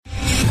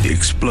the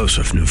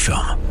explosive new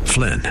film,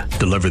 Flynn,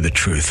 deliver the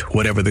truth,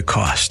 whatever the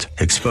cost,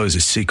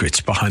 exposes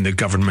secrets behind the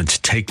government's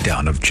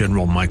takedown of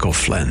General Michael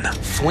Flynn.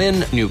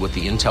 Flynn knew what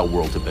the intel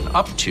world had been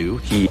up to.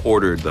 He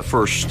ordered the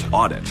first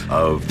audit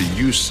of the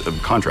use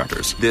of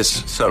contractors.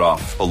 This set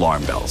off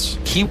alarm bells.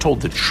 He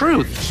told the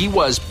truth. He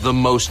was the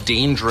most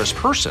dangerous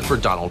person for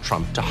Donald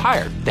Trump to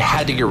hire. They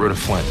had to get rid of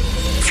Flynn.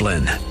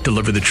 Flynn,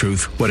 deliver the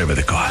truth, whatever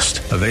the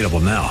cost. Available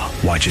now.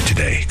 Watch it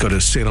today. Go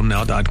to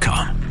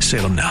salemnow.com.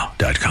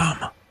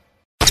 salemnow.com.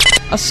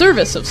 A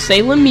service of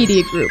Salem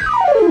Media Group.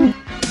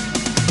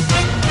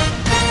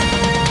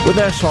 With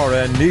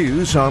SRN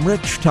News, I'm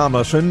Rich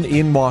Thomason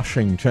in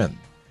Washington.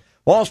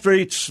 Wall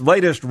Street's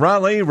latest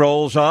rally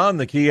rolls on.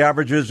 The key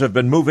averages have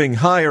been moving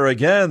higher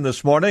again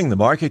this morning. The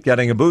market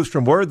getting a boost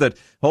from word that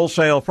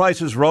wholesale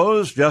prices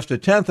rose just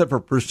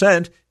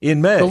 0.1%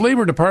 in May. The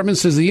Labor Department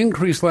says the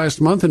increase last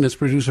month in its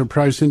producer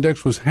price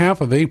index was half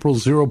of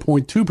April's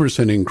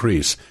 0.2%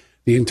 increase.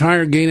 The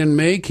entire gain in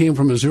May came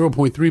from a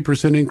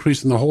 0.3%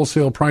 increase in the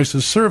wholesale price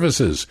of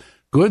services.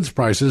 Goods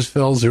prices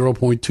fell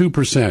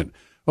 0.2%.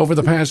 Over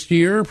the past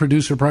year,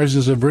 producer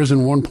prices have risen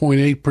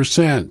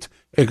 1.8%.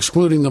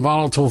 Excluding the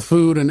volatile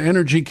food and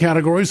energy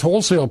categories,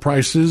 wholesale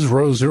prices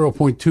rose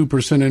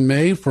 0.2% in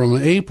May from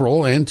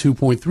April and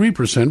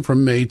 2.3%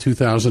 from May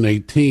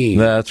 2018.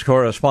 That's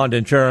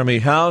correspondent Jeremy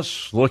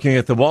House. Looking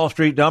at the Wall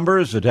Street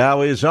numbers, the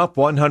Dow is up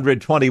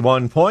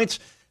 121 points.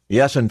 The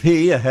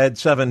S&P ahead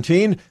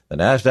 17. The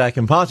NASDAQ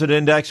Composite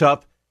Index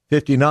up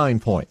 59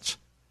 points.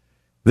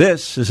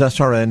 This is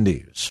SRN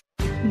News.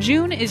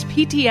 June is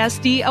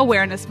PTSD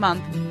Awareness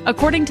Month.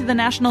 According to the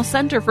National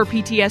Center for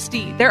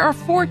PTSD, there are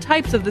 4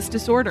 types of this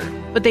disorder,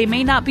 but they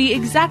may not be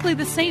exactly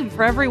the same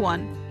for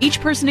everyone.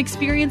 Each person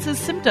experiences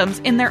symptoms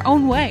in their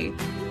own way.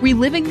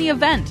 Reliving the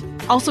event,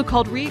 also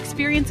called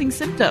re-experiencing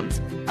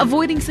symptoms,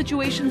 avoiding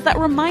situations that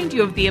remind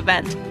you of the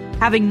event,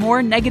 having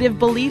more negative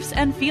beliefs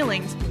and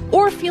feelings,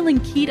 or feeling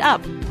keyed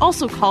up,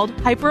 also called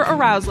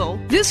hyperarousal.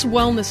 This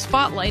Wellness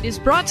Spotlight is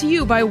brought to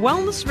you by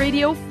Wellness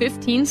Radio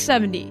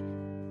 1570.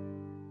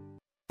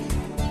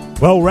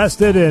 Well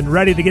rested and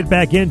ready to get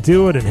back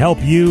into it and help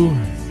you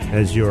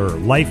as your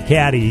life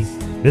caddy,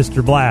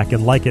 Mr. Black,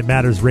 and Like It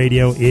Matters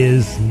Radio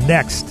is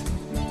next.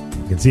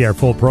 You can see our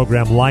full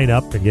program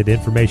lineup and get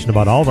information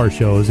about all of our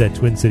shows at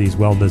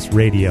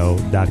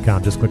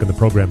TwinCitiesWellnessRadio.com. Just click on the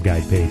program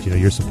guide page. You know,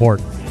 your support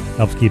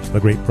helps keep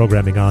the great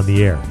programming on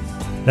the air.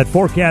 That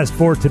forecast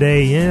for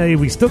today,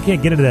 we still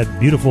can't get into that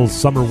beautiful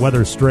summer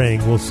weather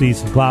string. We'll see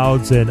some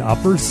clouds and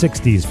upper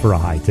 60s for a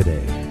high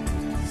today.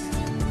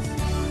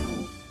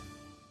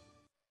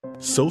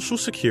 Social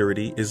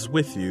Security is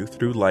with you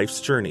through life's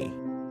journey.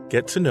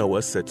 Get to know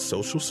us at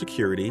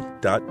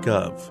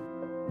socialsecurity.gov.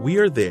 We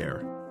are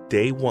there,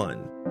 day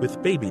one,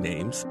 with baby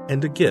names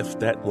and a gift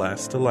that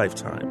lasts a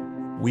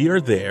lifetime. We are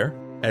there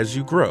as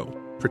you grow,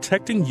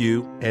 protecting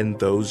you and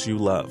those you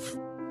love.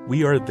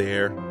 We are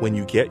there when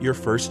you get your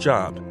first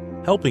job,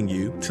 helping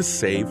you to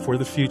save for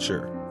the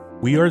future.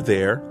 We are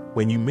there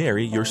when you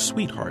marry your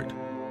sweetheart,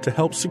 to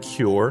help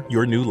secure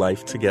your new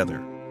life together.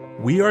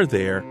 We are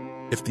there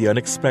if the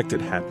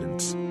unexpected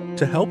happens,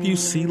 to help you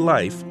see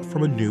life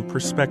from a new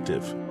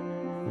perspective.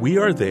 We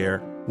are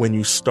there when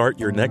you start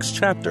your next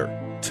chapter,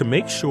 to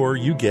make sure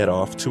you get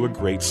off to a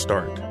great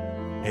start.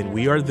 And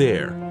we are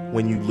there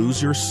when you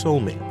lose your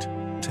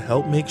soulmate, to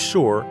help make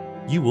sure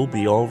you will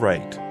be all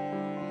right.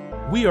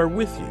 We are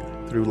with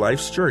you through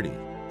life's journey.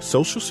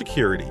 Social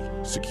Security,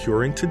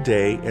 securing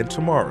today and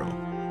tomorrow.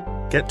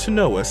 Get to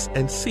know us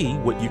and see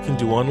what you can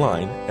do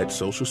online at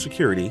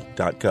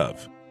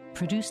socialsecurity.gov.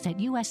 Produced at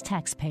U.S.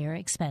 taxpayer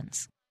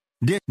expense.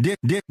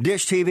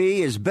 Dish TV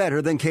is better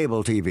than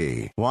cable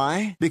TV.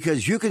 Why?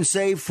 Because you can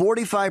save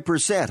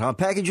 45% on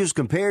packages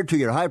compared to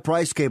your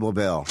high-priced cable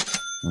bill.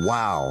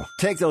 Wow.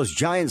 Take those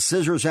giant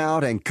scissors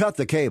out and cut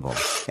the cable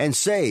and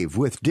save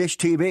with Dish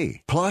TV.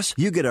 Plus,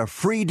 you get a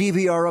free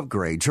DVR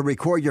upgrade to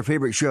record your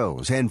favorite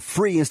shows and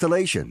free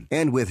installation.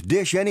 And with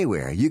Dish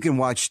Anywhere, you can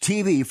watch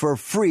TV for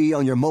free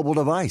on your mobile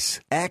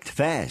device. Act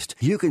fast.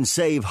 You can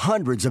save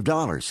hundreds of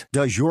dollars.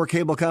 Does your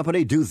cable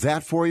company do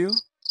that for you?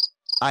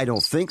 I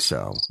don't think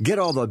so. Get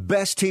all the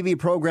best TV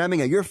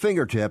programming at your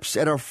fingertips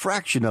at a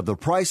fraction of the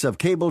price of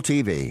cable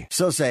TV.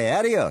 So say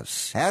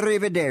adios,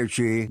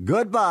 arrivederci,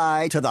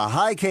 goodbye to the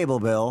high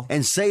cable bill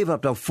and save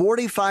up to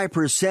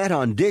 45%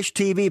 on Dish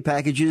TV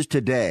packages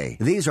today.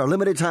 These are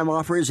limited time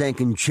offers and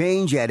can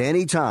change at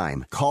any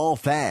time. Call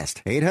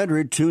fast.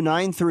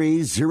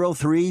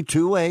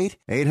 800-293-0328.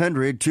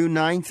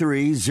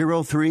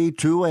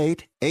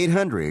 800-293-0328.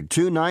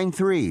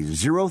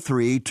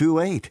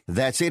 800-293-0328.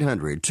 That's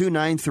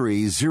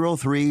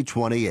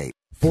 800-293-0328.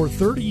 For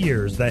 30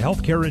 years, the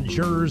healthcare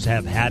insurers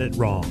have had it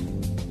wrong.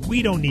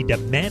 We don't need to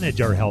manage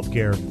our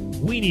healthcare.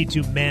 We need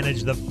to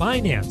manage the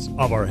finance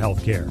of our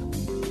healthcare.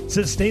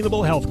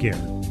 Sustainable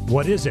healthcare.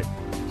 What is it?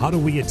 How do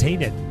we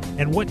attain it?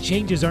 And what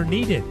changes are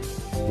needed?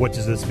 What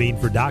does this mean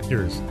for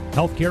doctors,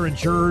 healthcare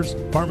insurers,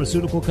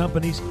 pharmaceutical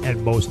companies,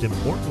 and most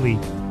importantly,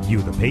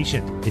 you, the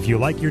patient? If you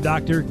like your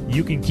doctor,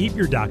 you can keep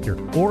your doctor.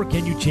 Or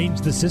can you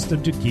change the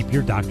system to keep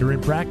your doctor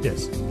in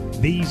practice?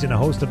 These and a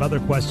host of other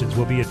questions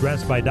will be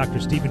addressed by Dr.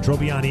 Stephen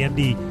Trobiani,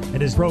 MD,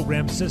 and his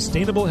program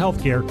Sustainable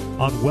Healthcare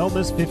on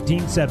Wellness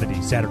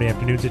 1570, Saturday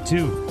afternoons at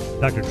 2.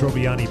 Dr.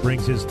 Trobiani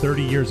brings his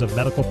 30 years of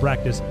medical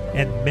practice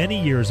and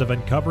many years of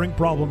uncovering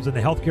problems in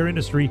the healthcare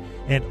industry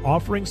and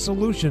offering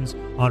solutions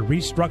on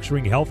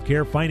restructuring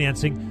healthcare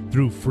financing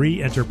through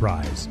free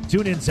enterprise.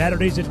 Tune in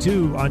Saturdays at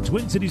 2 on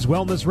Twin Cities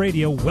Wellness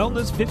Radio,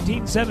 Wellness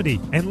 1570,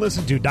 and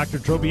listen to Dr.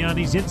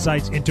 Trobiani's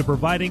insights into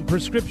providing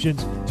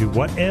prescriptions to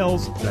what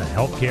ails the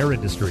healthcare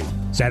industry.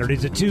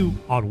 Saturdays at 2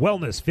 on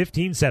Wellness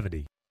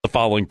 1570. The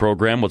following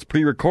program was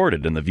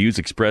pre-recorded, and the views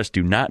expressed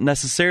do not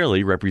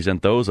necessarily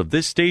represent those of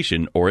this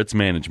station or its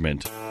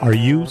management. Are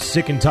you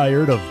sick and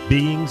tired of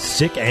being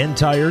sick and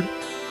tired?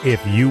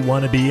 If you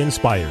want to be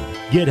inspired,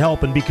 get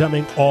help in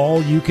becoming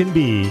all you can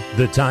be,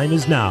 the time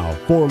is now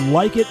for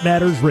Like It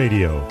Matters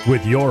Radio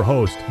with your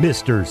host,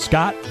 Mr.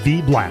 Scott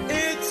V. Black.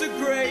 It's a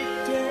great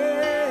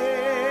day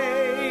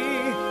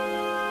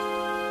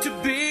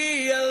to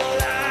be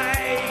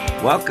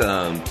alive.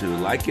 Welcome to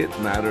Like It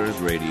Matters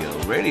Radio.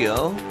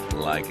 Radio,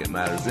 like it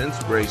matters,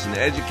 inspiration,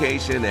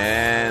 education,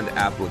 and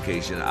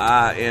application.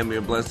 I am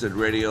your blessed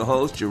radio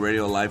host, your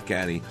radio life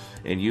caddy,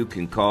 and you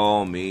can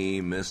call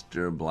me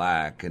Mr.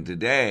 Black. And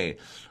today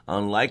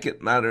on Like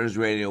It Matters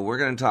Radio, we're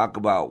going to talk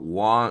about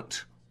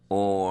want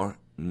or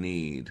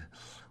need.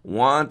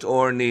 Want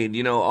or need.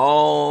 You know,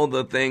 all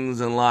the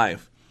things in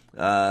life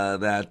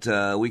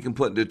that we can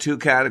put into two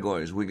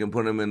categories. We can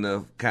put them in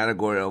the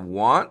category of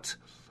want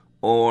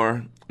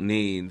or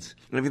needs.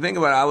 And if you think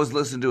about it, I was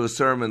listening to a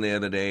sermon the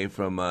other day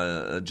from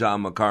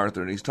John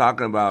MacArthur, and he's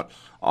talking about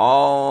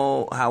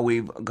how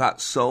we've got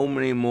so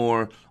many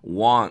more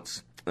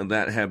wants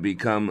that have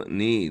become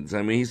needs.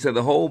 I mean, he said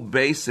the whole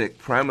basic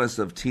premise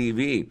of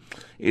TV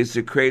is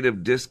to create a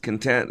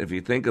discontent, if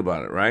you think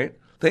about it, right?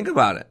 Think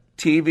about it.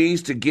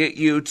 TV's to get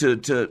you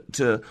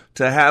to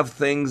have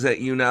things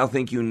that you now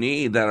think you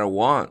need that are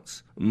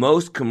wants.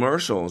 Most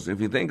commercials, if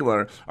you think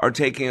about it, are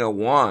taking a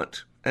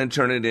want and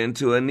turn it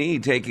into a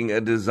need, taking a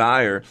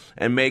desire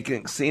and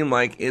making it seem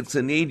like it's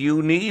a need.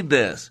 You need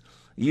this.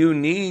 You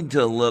need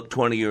to look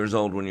 20 years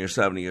old when you're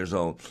 70 years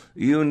old.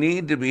 You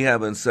need to be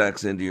having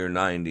sex into your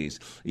 90s.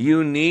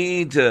 You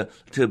need to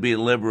be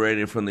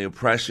liberated from the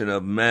oppression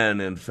of men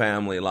and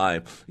family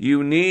life.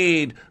 You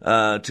need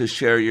to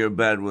share your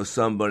bed with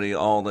somebody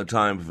all the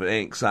time. If it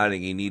ain't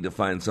exciting, you need to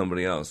find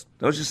somebody else.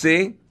 Don't you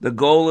see? The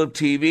goal of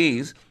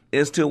TVs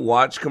is to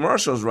watch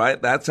commercials,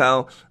 right? That's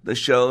how the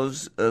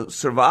shows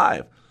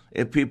survive.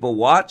 If people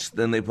watch,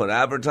 then they put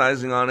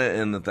advertising on it,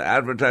 and if the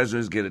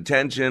advertisers get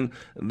attention,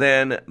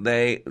 then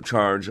they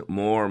charge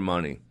more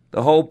money.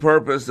 The whole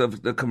purpose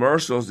of the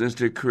commercials is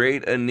to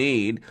create a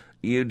need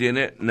you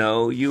didn't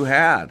know you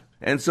had.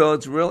 And so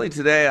it's really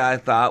today I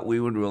thought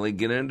we would really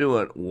get into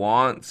it,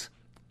 wants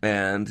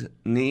and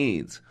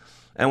needs.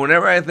 And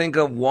whenever I think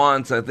of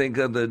wants, I think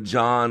of the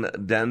John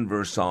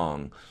Denver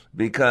song,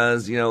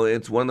 because, you know,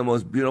 it's one of the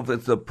most beautiful,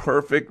 it's the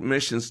perfect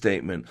mission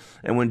statement.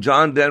 And when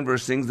John Denver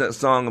sings that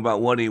song about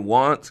what he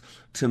wants,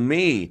 to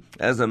me,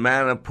 as a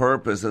man of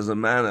purpose, as a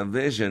man of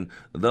vision,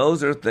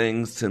 those are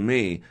things to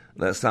me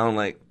that sound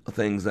like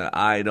things that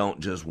I don't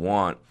just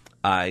want,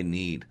 I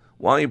need.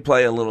 Why don't you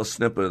play a little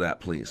snippet of that,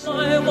 please?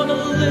 I want to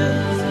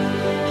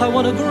live, I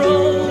want to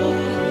grow,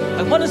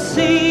 I want to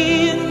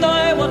see and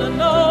I want to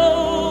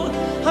know,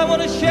 I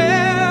want to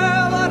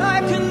share what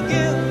I can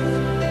give,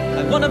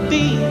 I want to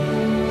be,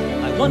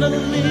 I want to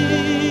live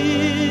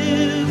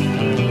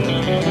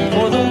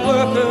for the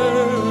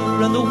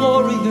worker and the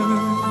warrior,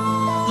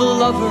 the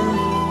lover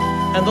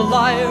and the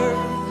liar.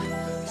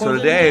 So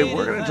today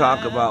we're going to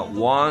talk about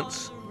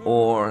wants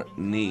or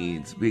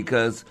needs,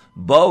 because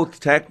both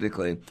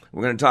technically,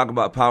 we're going to talk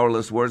about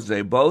powerless words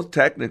today, both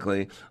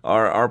technically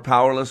are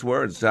powerless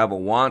words. To have a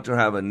want or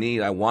have a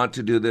need, I want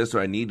to do this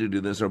or I need to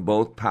do this, are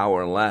both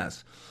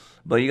powerless.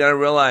 But you got to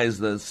realize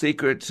the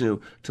secret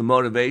to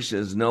motivation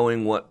is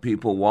knowing what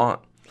people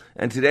want.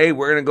 And today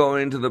we're going to go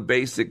into the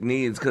basic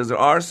needs, because there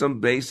are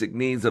some basic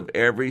needs of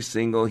every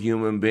single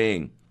human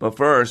being. But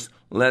first,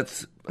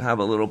 let's have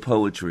a little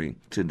poetry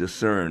to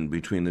discern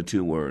between the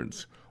two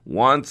words.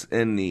 Wants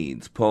and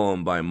Needs,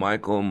 poem by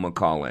Michael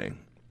Macaulay.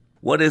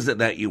 What is it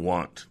that you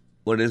want?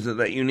 What is it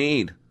that you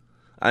need?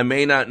 I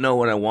may not know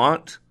what I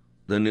want.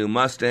 The new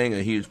Mustang,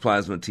 a huge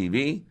plasma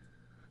TV.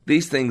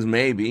 These things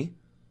may be,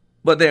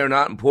 but they are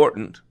not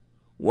important.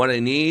 What I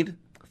need?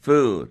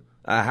 Food,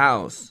 a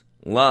house,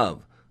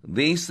 love.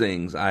 These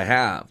things I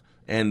have,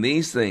 and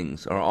these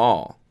things are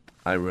all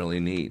I really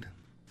need.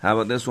 How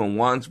about this one?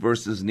 Wants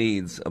versus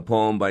Needs, a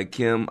poem by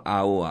Kim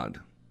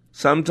Awad.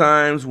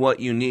 Sometimes what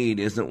you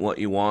need isn't what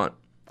you want.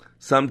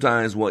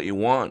 Sometimes what you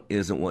want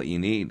isn't what you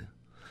need.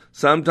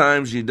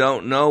 Sometimes you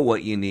don't know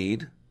what you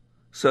need,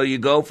 so you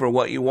go for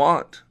what you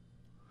want.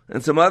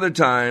 And some other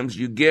times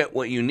you get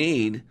what you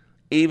need,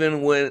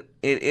 even when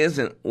it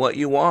isn't what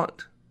you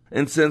want.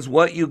 And since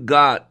what you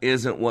got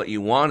isn't what you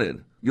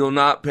wanted, you'll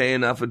not pay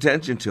enough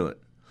attention to it,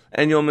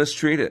 and you'll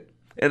mistreat it,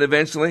 and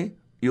eventually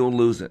you'll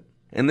lose it.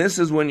 And this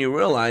is when you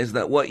realize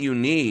that what you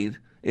need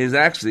is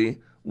actually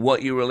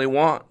what you really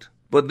want.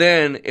 but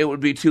then it would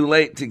be too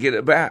late to get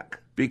it back,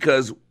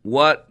 because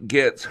what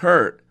gets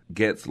hurt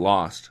gets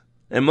lost.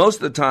 And most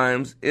of the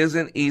times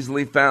isn't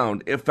easily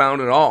found, if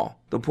found at all.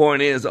 The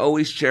point is,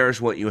 always cherish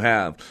what you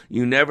have.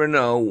 You never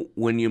know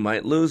when you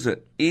might lose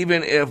it.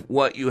 Even if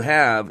what you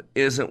have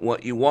isn't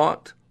what you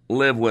want,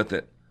 live with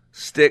it.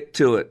 Stick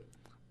to it.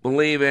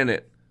 Believe in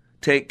it.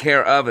 Take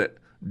care of it.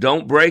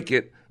 Don't break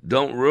it.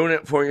 Don't ruin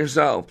it for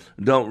yourself.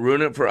 Don't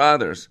ruin it for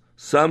others.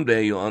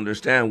 Someday you'll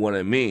understand what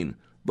I mean.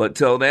 But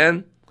till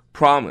then,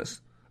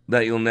 promise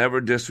that you'll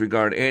never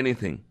disregard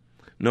anything,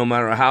 no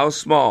matter how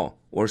small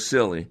or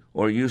silly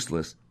or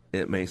useless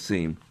it may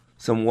seem.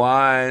 Some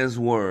wise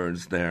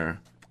words there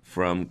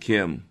from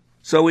Kim.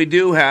 So we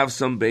do have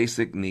some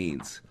basic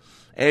needs.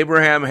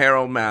 Abraham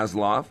Harold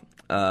Maslow,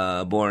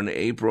 born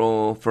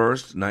April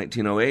 1st,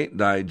 1908,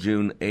 died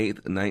June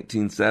 8th,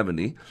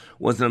 1970,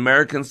 was an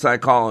American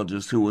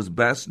psychologist who was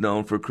best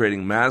known for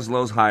creating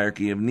Maslow's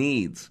hierarchy of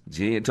needs.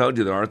 Gee, I told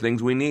you there are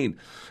things we need.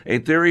 A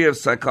theory of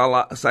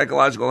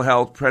psychological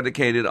health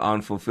predicated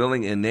on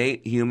fulfilling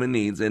innate human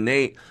needs.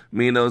 Innate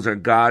mean those are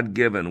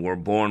God-given. We're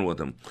born with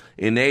them.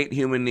 Innate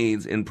human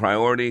needs in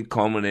priority,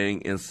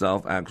 culminating in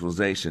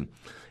self-actualization.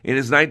 In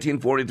his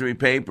 1943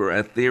 paper,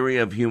 A Theory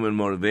of Human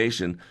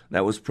Motivation,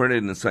 that was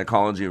printed in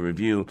Psychology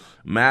Review,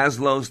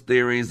 Maslow's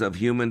theories of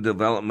human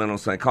developmental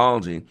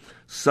psychology,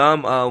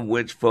 some of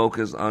which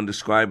focus on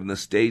describing the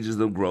stages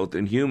of growth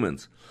in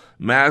humans.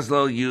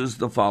 Maslow used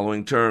the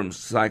following terms: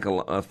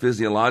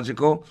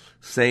 physiological,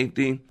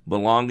 safety,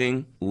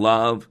 belonging,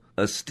 love,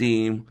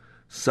 esteem,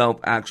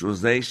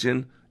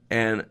 self-actualization,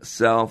 and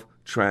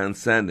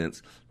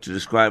self-transcendence to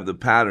describe the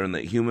pattern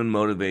that human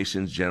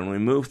motivations generally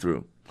move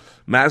through.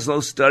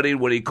 Maslow studied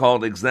what he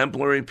called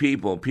exemplary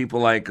people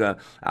like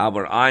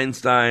Albert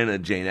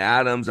Einstein, Jane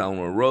Addams,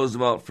 Eleanor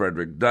Roosevelt,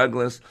 Frederick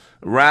Douglass.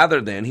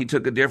 Rather than, he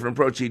took a different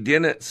approach. He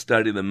didn't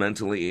study the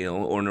mentally ill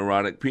or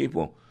neurotic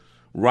people.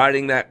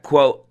 Writing that,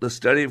 quote, "The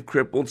study of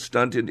crippled,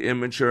 stunted,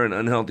 immature, and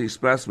unhealthy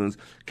specimens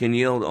can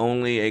yield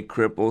only a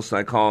crippled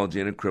psychology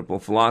and a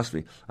crippled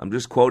philosophy." I'm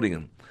just quoting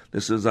him.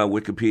 This is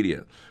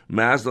Wikipedia.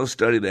 Maslow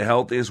studied the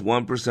healthiest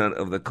 1%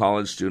 of the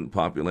college student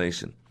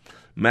population.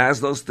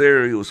 Maslow's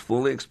theory was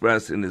fully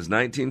expressed in his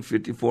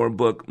 1954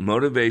 book,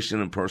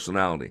 Motivation and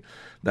Personality.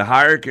 The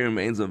hierarchy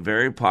remains a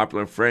very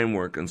popular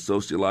framework in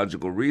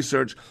sociological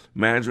research,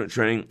 management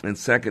training, and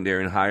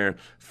secondary and higher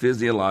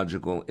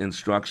physiological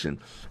instruction.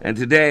 And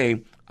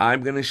today,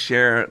 I'm going to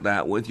share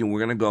that with you. We're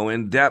going to go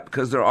in depth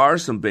because there are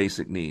some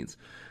basic needs.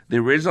 The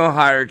original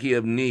hierarchy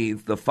of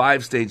needs, the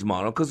 5-stage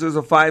model, because there's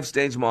a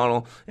 5-stage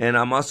model, and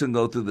I'm also going to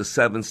go through the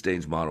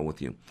 7-stage model with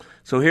you.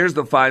 So here's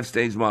the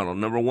 5-stage model.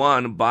 Number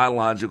 1,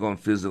 biological and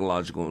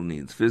physiological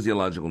needs.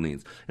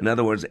 In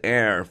other words,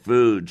 air,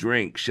 food,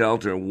 drink,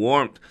 shelter,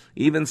 warmth,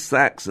 even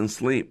sex and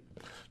sleep.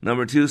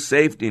 Number 2,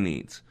 safety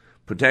needs.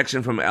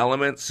 Protection from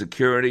elements,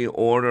 security,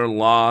 order,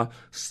 law,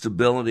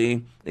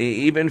 stability,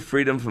 even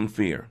freedom from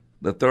fear.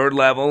 The 3rd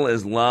level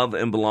is love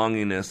and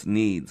belongingness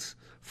needs.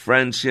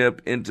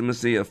 Friendship,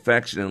 intimacy,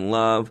 affection, and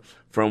love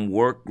from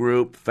work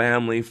group,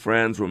 family,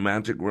 friends,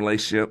 romantic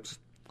relationships.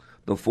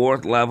 The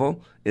 4th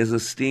level is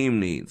esteem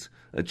needs.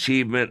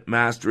 Achievement,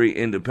 mastery,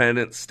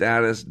 independence,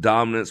 status,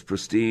 dominance,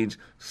 prestige,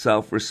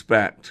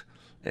 self-respect,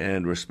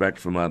 and respect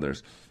from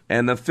others.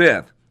 And the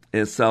 5th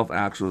is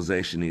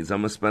self-actualization needs. I'm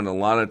going to spend a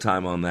lot of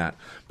time on that.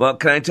 But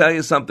can I tell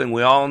you something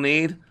we all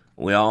need?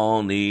 We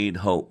all need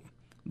hope.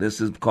 This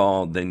is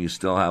called Then You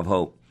Still Have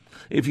Hope.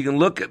 If you can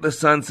look at the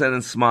sunset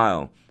and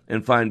smile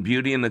and find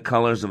beauty in the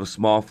colors of a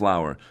small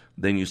flower,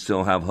 then you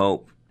still have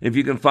hope. If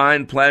you can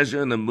find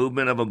pleasure in the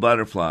movement of a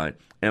butterfly,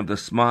 and if the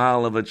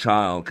smile of a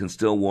child can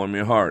still warm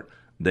your heart,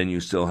 then you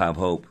still have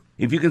hope.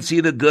 If you can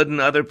see the good in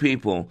other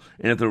people,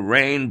 and if the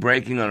rain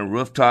breaking on a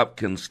rooftop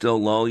can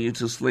still lull you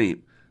to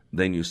sleep,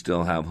 then you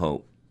still have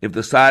hope. If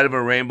the sight of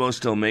a rainbow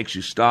still makes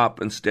you stop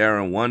and stare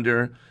and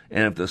wonder,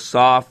 and if the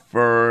soft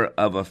fur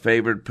of a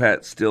favored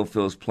pet still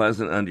feels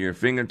pleasant under your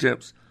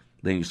fingertips,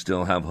 then you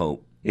still have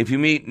hope. If you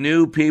meet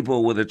new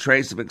people with a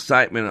trace of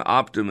excitement and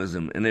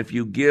optimism, and if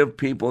you give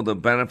people the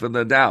benefit of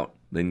the doubt,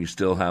 then you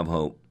still have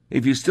hope.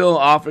 If you still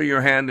offer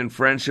your hand in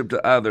friendship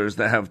to others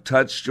that have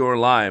touched your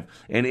life,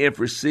 and if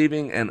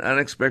receiving an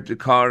unexpected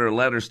card or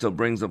letter still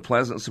brings a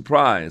pleasant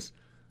surprise,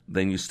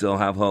 then you still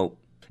have hope.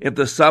 If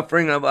the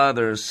suffering of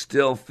others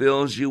still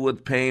fills you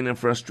with pain and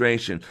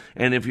frustration,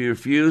 and if you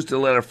refuse to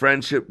let a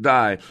friendship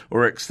die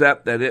or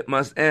accept that it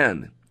must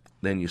end,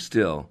 then you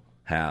still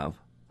have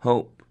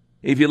hope.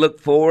 If you look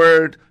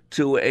forward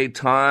to a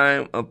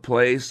time, a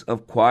place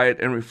of quiet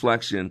and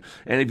reflection,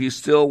 and if you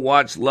still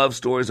watch love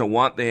stories and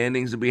want the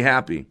endings to be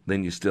happy,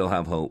 then you still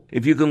have hope.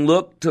 If you can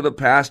look to the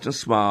past and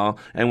smile,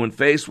 and when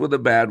faced with the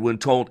bad, when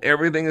told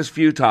everything is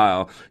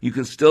futile, you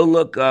can still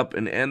look up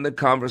and end the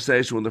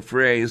conversation with the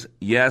phrase,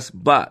 "Yes,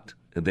 but,"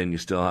 and then you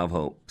still have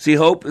hope. See,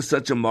 hope is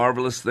such a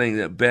marvelous thing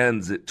that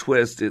bends, it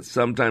twists, it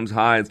sometimes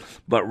hides,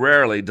 but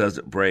rarely does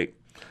it break.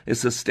 It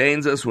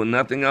sustains us when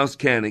nothing else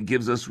can. It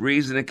gives us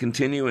reason to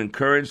continue and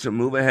courage to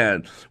move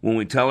ahead when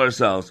we tell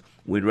ourselves,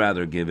 we'd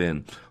rather give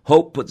in.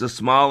 Hope puts a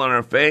smile on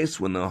our face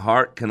when the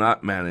heart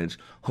cannot manage.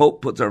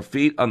 Hope puts our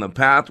feet on the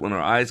path when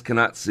our eyes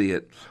cannot see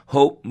it.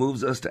 Hope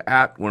moves us to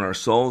act when our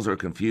souls are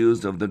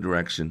confused of the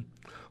direction.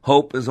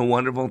 Hope is a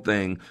wonderful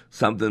thing,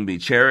 something to be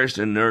cherished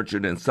and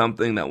nurtured, and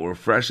something that will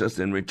refresh us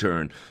in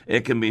return.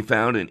 It can be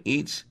found in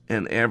each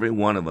and every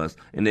one of us,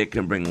 and it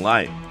can bring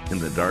light in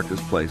the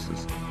darkest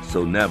places.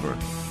 So never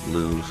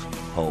lose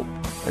hope.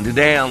 And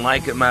today on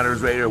Like It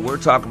Matters Radio, we're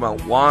talking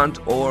about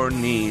want or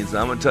needs.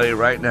 I'm going to tell you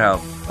right now,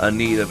 a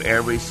need of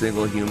every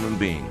single human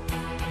being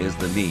is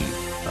the need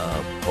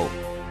of hope.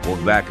 We'll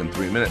be back in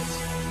 3 minutes.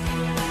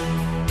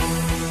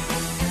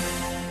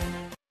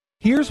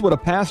 Here's what a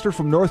pastor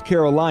from North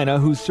Carolina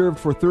who served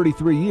for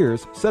 33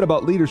 years said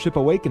about Leadership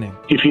Awakening.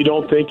 If you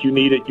don't think you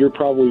need it, you're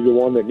probably the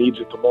one that needs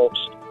it the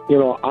most. You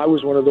know, I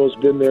was one of those,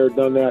 been there,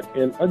 done that,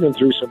 and I've been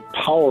through some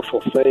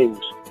powerful things.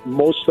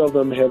 Most of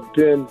them have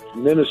been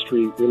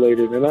ministry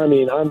related. And I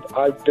mean,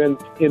 I've been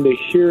in the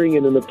hearing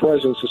and in the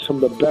presence of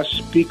some of the best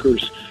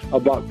speakers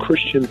about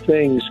Christian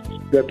things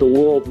that the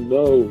world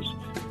knows.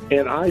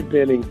 And I've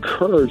been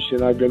encouraged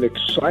and I've been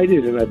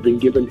excited and I've been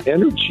given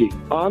energy.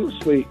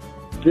 Honestly,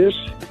 this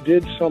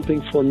did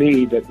something for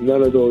me that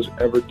none of those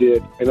ever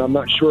did, and I'm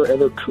not sure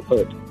ever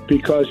could,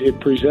 because it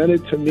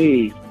presented to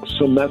me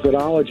some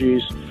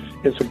methodologies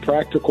and some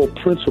practical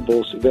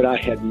principles that I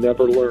had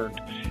never learned,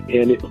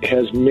 and it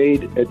has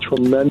made a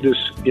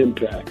tremendous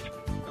impact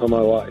on my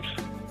life.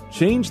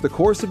 Change the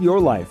course of your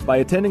life by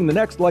attending the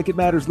next Like It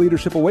Matters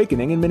Leadership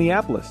Awakening in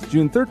Minneapolis,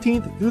 June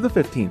 13th through the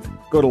 15th.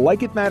 Go to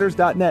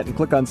likeitmatters.net and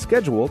click on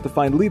Schedule to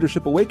find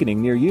Leadership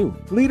Awakening near you.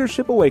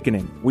 Leadership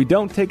Awakening. We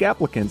don't take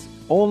applicants,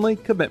 only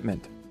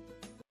commitment.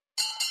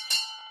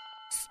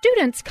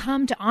 Students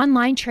come to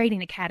Online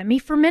Trading Academy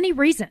for many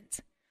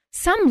reasons.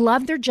 Some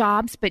love their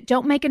jobs but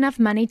don't make enough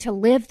money to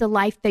live the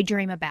life they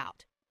dream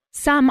about.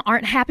 Some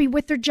aren't happy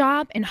with their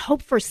job and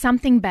hope for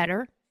something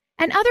better.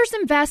 And others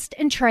invest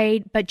and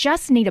trade but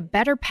just need a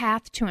better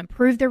path to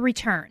improve their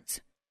returns.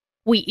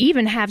 We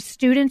even have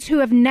students who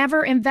have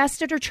never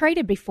invested or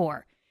traded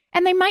before,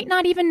 and they might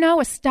not even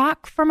know a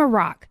stock from a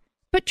rock,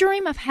 but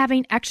dream of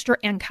having extra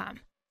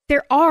income.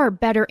 There are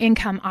better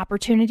income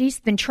opportunities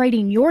than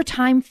trading your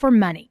time for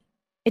money.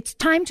 It's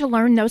time to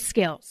learn those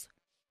skills.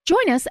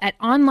 Join us at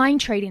Online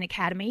Trading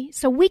Academy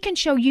so we can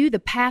show you the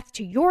path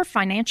to your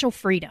financial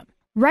freedom.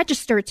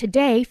 Register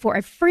today for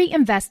a free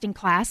investing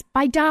class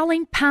by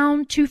dialing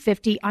pound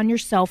 250 on your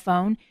cell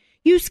phone.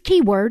 Use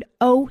keyword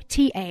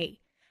OTA.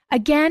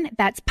 Again,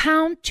 that's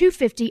pound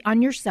 250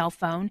 on your cell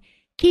phone,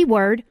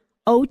 keyword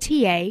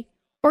OTA,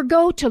 or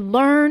go to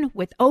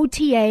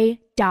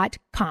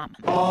learnwithota.com.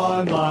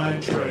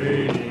 Online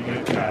Trading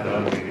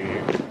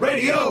Academy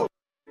Radio.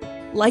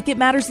 Like It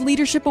Matters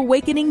Leadership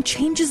Awakening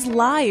changes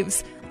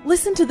lives.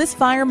 Listen to this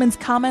fireman's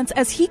comments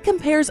as he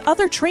compares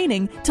other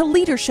training to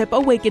Leadership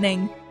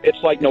Awakening.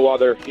 It's like no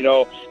other. You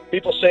know,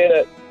 people say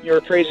that you're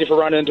crazy for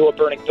running into a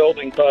burning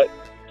building, but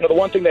you know, the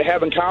one thing they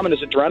have in common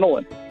is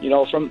adrenaline. You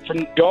know, from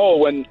go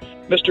when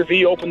Mr.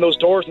 V opened those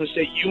doors and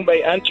said, "You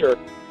may enter,"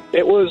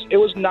 it was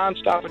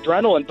nonstop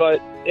adrenaline,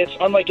 but it's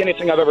unlike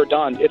anything I've ever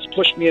done. It's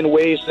pushed me in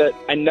ways that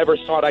I never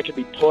thought I could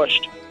be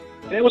pushed.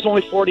 And it was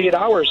only 48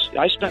 hours.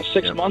 I spent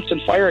 6 months in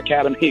Fire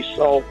Academy,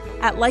 so...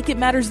 At Like It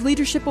Matters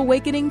Leadership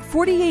Awakening,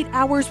 48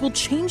 hours will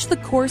change the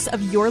course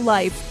of your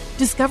life.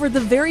 Discover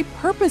the very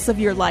purpose of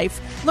your life,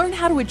 learn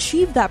how to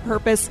achieve that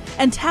purpose,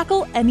 and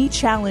tackle any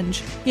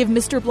challenge. Give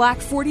Mr.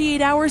 Black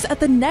 48 hours at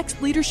the next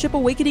Leadership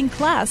Awakening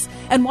class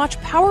and watch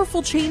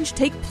powerful change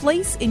take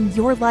place in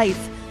your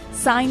life.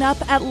 Sign up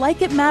at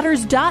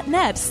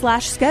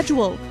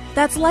likeitmatters.net/schedule.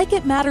 That's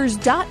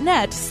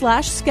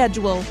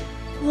likeitmatters.net/schedule.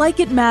 Like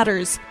It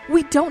Matters.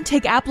 We don't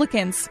take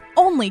applicants,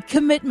 only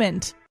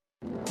commitment.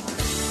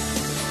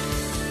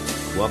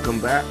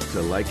 Welcome back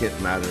to Like It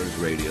Matters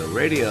Radio.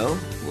 Radio,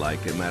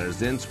 like it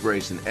matters,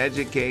 inspiration,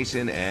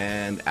 education,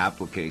 and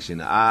application.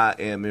 I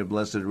am your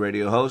blessed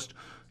radio host,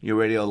 your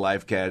radio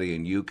life caddy,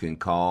 and you can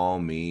call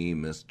me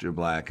Mr.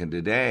 Black. And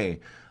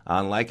today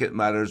on Like It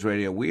Matters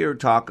Radio, we are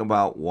talking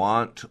about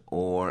want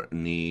or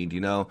need.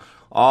 You know,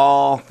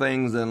 all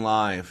things in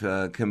life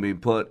can be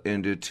put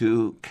into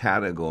two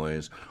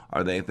categories.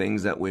 Are they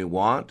things that we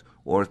want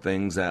or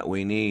things that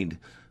we need?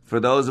 For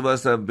those of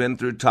us that have been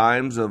through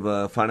times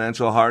of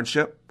financial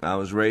hardship, I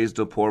was raised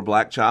a poor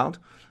black child.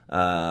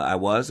 I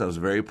was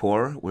very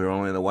poor. We were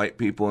only the white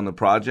people in the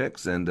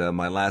projects, and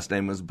my last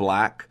name was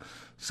Black.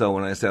 So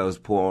when I say I was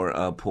poor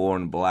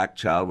and black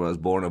child, when I was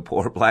born a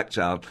poor black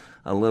child,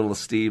 a little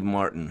Steve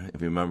Martin,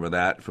 if you remember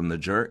that from The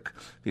Jerk.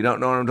 If you don't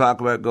know what I'm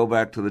talking about, go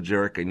back to The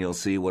Jerk and you'll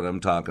see what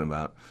I'm talking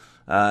about.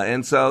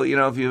 And so, you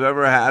know, if you've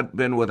ever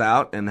been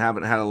without and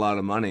haven't had a lot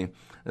of money,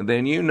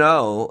 then you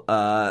know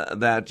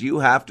that you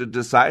have to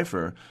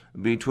decipher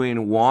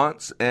between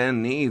wants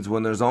and needs.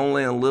 When there's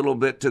only a little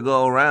bit to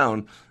go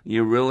around,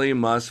 you really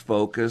must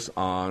focus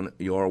on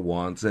your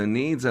wants and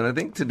needs. And I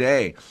think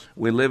today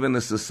we live in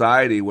a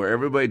society where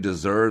everybody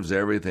deserves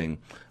everything,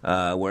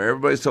 where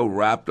everybody's so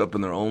wrapped up in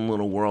their own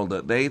little world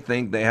that they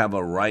think they have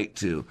a right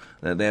to,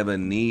 that they have a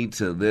need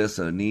to this,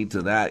 a need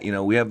to that. You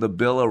know, we have the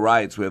Bill of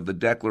Rights, we have the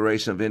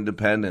Declaration of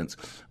Independence,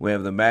 we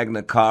have the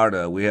Magna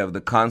Carta, we have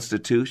the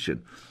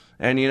Constitution.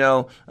 And, you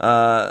know,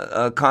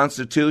 a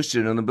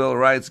Constitution and the Bill of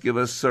Rights give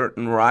us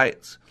certain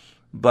rights.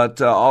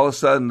 But all of a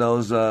sudden,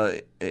 those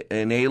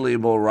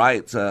inalienable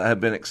rights have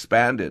been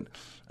expanded.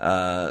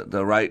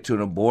 The right to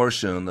an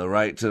abortion, the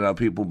right to,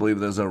 people believe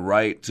there's a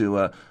right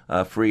to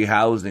free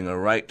housing, a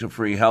right to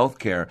free health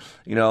care.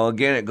 You know,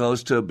 again, it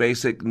goes to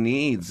basic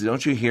needs.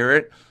 Don't you hear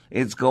it?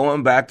 It's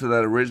going back to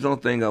that original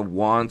thing of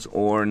wants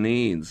or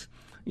needs.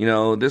 You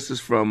know, this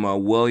is from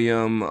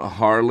Willard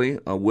Harley,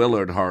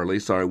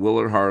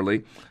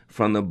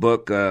 from the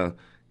book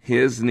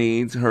His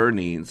Needs, Her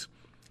Needs.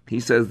 He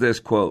says this,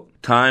 quote,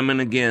 "Time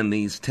and again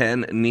these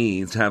 10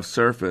 needs have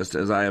surfaced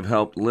as I have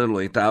helped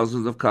literally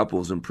thousands of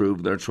couples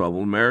improve their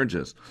troubled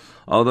marriages.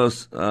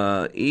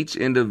 Although each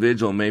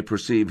individual may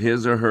perceive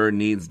his or her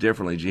needs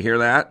differently." Did you hear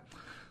that?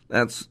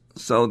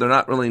 So they're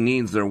not really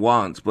needs, they're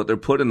wants, but they're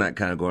put in that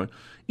category.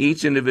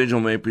 Each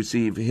individual may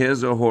perceive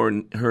his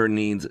or her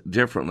needs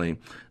differently.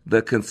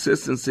 The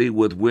consistency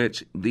with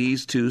which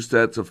these two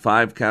sets of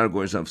 5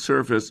 categories have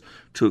surfaced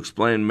to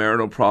explain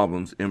marital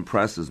problems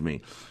impresses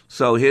me.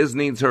 So his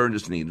needs, her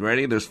needs.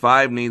 Ready? There's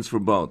 5 needs for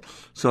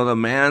both. So the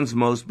man's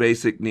most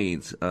basic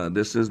needs.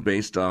 This is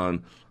based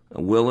on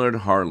Willard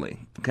Harley.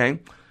 Okay?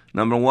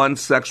 Number 1,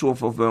 sexual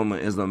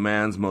fulfillment is the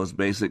man's most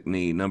basic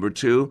need. Number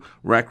 2,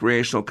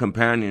 recreational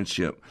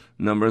companionship.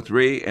 Number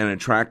 3, an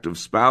attractive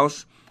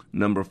spouse.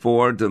 Number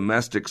 4,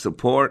 domestic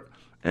support.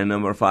 And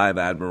number 5,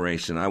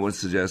 admiration. I would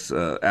suggest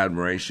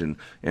admiration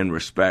and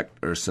respect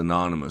are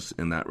synonymous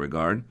in that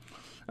regard.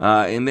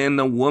 And then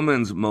the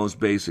woman's most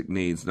basic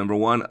needs. Number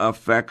 1,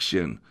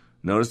 affection.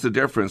 Notice the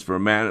difference. For a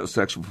man, it's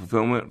sexual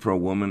fulfillment. For a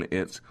woman,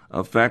 it's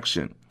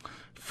affection.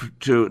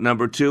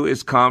 Number 2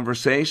 is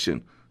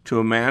conversation. To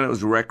a man, it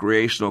was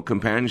recreational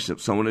companionship,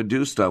 someone to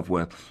do stuff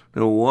with.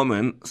 To a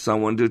woman,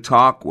 someone to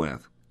talk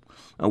with.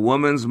 A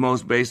woman's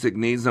most basic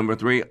needs, number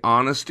 3,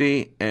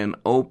 honesty and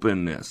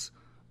openness,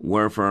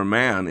 where for a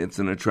man, it's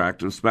an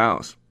attractive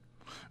spouse.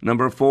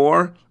 Number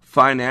 4,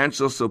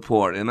 financial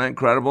support. Isn't that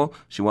incredible?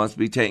 She wants to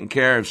be taken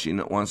care of. She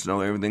wants to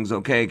know everything's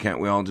okay. Can't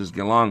we all just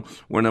get along?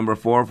 Where number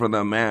 4 for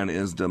the man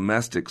is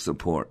domestic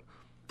support.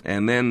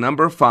 And then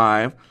number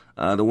 5,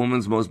 the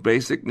woman's most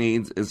basic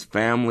needs is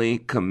family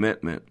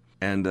commitment.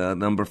 And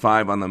number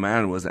 5 on the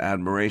man was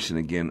admiration,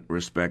 again,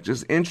 respect.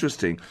 Just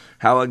interesting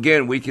how,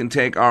 again, we can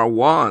take our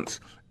wants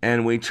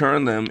and we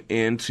turn them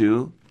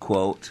into,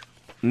 quote,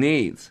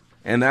 needs.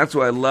 And that's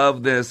why I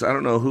love this. I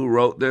don't know who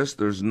wrote this.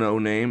 There's no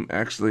name.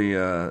 Actually,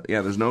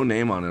 there's no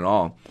name on it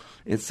all.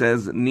 It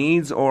says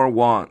needs or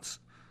wants.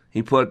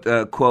 He put,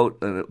 quote,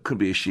 it could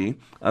be a she,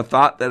 "A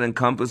thought that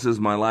encompasses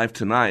my life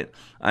tonight.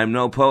 I'm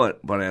no poet,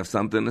 but I have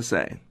something to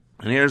say."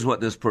 And here's what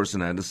this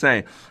person had to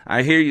say.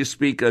 "I hear you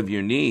speak of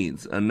your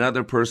needs,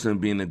 another person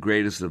being the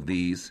greatest of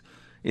these.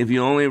 If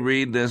you only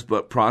read this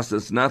but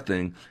process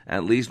nothing,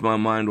 at least my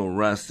mind will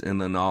rest in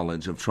the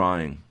knowledge of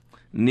trying.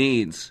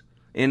 Needs,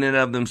 in and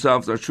of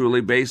themselves, are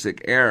truly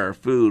basic: air,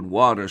 food,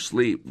 water,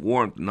 sleep,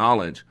 warmth,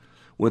 knowledge.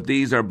 With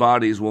these, our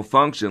bodies will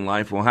function,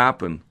 life will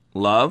happen.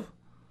 Love?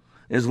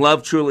 Is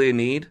love truly a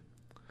need?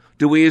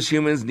 Do we as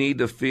humans need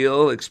to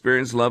feel,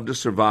 experience love to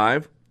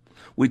survive?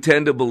 We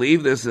tend to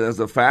believe this as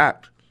a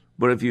fact.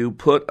 But if you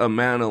put a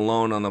man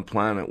alone on the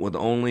planet with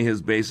only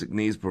his basic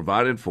needs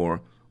provided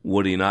for,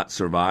 would he not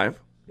survive?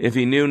 If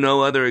he knew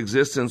no other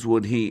existence,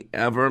 would he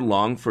ever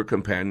long for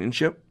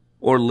companionship?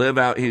 Or live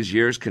out his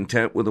years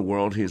content with the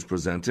world he is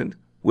presented?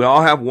 We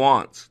all have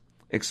wants,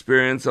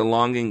 experience a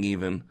longing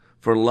even,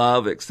 for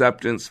love,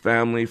 acceptance,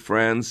 family,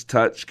 friends,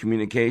 touch,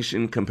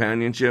 communication,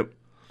 companionship.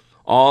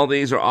 All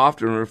these are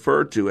often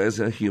referred to as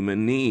a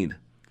human need.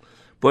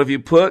 But if you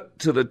put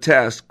to the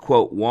test,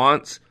 quote,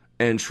 wants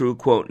and true,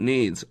 quote,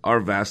 needs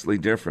are vastly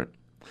different.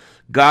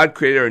 God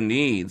created our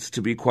needs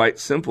to be quite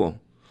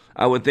simple,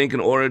 I would think, in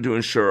order to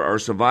ensure our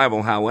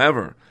survival.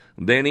 However,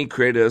 then he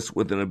created us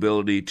with an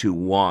ability to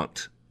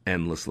want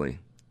endlessly.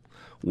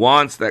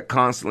 Wants that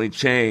constantly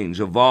change,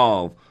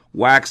 evolve,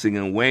 waxing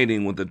and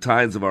waning with the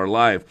tides of our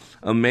life.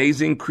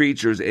 Amazing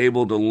creatures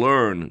able to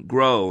learn,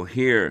 grow,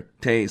 hear,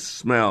 taste,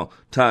 smell,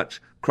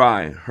 touch,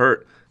 cry,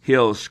 hurt,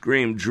 heal,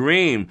 scream,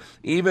 dream,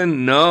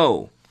 even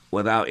know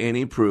without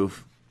any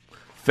proof.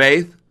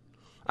 Faith,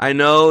 I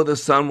know the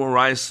sun will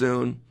rise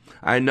soon.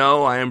 I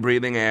know I am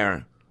breathing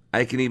air.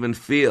 I can even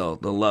feel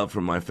the love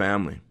from my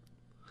family.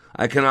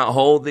 I cannot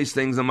hold these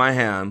things in my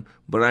hand,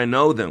 but I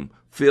know them,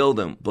 feel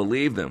them,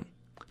 believe them,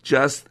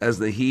 just as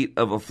the heat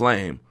of a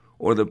flame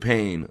or the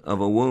pain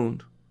of a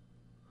wound.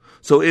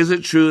 So is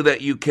it true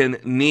that you can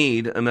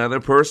need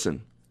another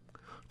person?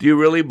 Do you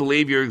really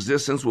believe your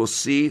existence will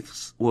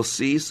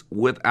cease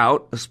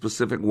without a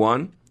specific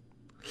one?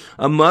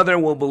 A mother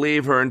will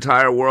believe her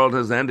entire world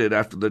has ended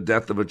after the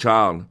death of a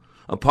child.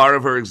 A part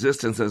of her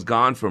existence has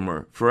gone from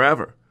her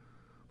forever.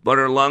 But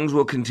her lungs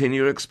will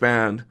continue to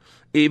expand,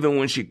 even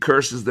when she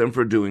curses them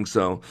for doing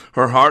so.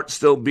 Her heart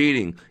still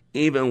beating,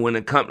 even when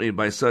accompanied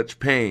by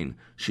such pain,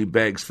 she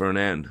begs for an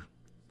end.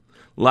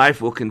 Life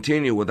will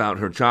continue without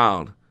her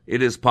child.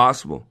 It is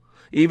possible.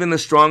 Even the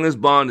strongest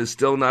bond is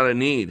still not a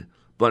need,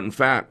 but in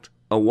fact,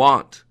 a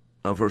want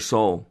of her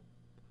soul.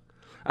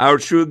 Our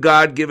true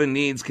God-given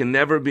needs can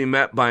never be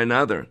met by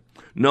another.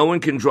 No one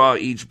can draw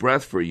each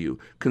breath for you,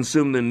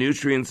 consume the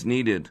nutrients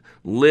needed,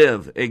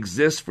 live,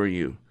 exist for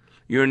you.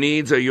 Your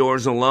needs are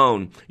yours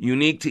alone,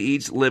 unique to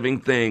each living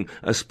thing,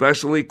 a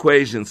special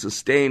equation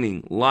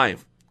sustaining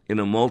life in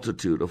a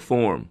multitude of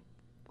form.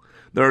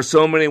 There are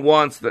so many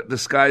wants that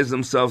disguise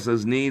themselves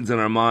as needs in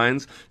our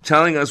minds,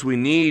 telling us we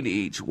need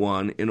each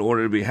one in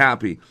order to be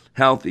happy,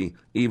 healthy,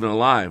 even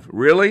alive.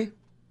 Really?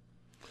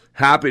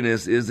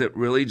 Happiness, is it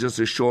really just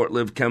a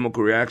short-lived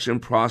chemical reaction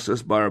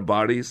processed by our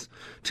bodies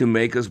to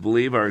make us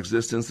believe our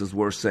existence is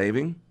worth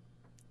saving?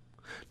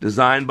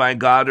 Designed by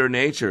God or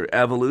nature,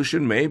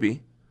 evolution,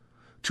 maybe.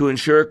 To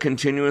ensure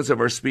continuance of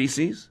our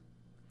species?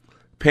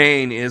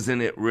 Pain,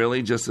 isn't it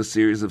really just a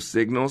series of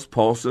signals,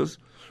 pulses,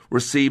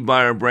 received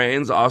by our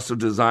brains, also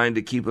designed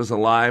to keep us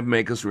alive,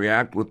 make us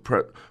react with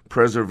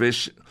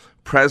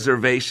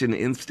preservation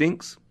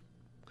instincts?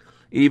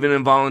 Even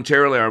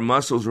involuntarily, our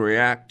muscles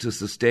react to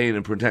sustain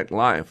and protect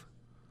life.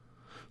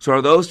 So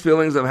are those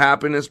feelings of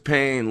happiness,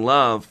 pain,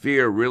 love,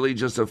 fear really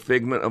just a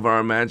figment of our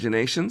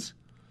imaginations?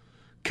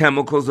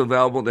 Chemicals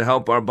available to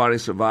help our body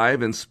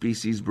survive and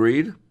species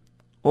breed?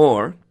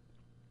 Or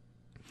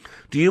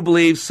do you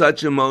believe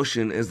such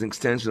emotion is an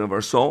extension of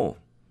our soul?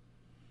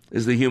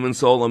 Is the human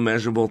soul a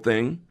measurable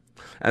thing,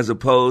 as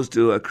opposed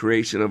to a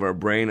creation of our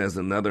brain as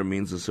another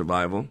means of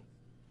survival?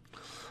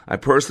 I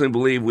personally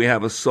believe we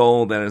have a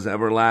soul that is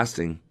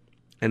everlasting,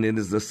 and it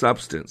is the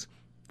substance,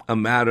 a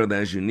matter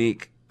that is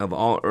unique of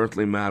all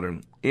earthly matter,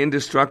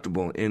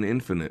 indestructible and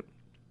infinite.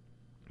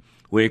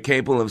 We are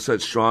capable of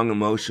such strong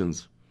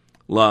emotions: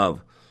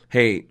 love,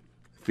 hate,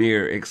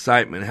 fear,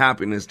 excitement,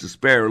 happiness,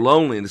 despair,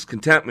 loneliness,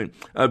 contentment,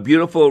 a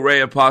beautiful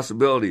array of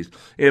possibilities,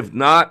 if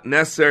not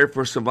necessary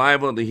for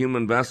survival of the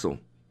human vessel,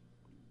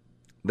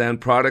 then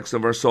products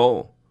of our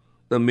soul.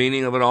 The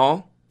meaning of it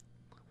all?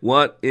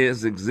 What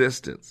is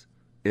existence,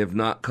 if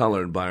not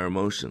colored by our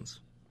emotions?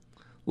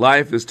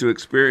 Life is to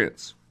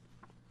experience.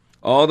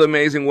 All the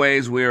amazing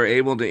ways we are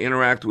able to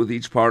interact with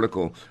each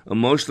particle,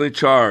 emotionally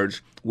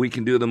charged, we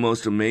can do the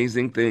most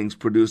amazing things,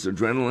 produce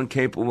adrenaline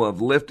capable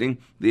of lifting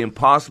the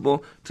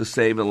impossible to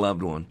save a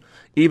loved one,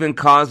 even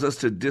cause us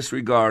to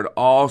disregard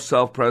all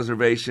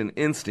self-preservation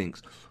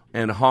instincts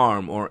and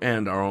harm or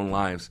end our own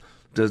lives.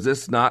 Does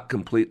this not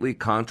completely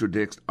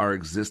contradict our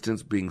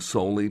existence being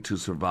solely to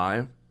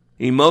survive?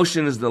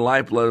 Emotion is the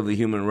lifeblood of the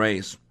human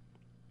race.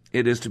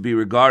 It is to be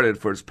regarded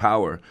for its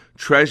power,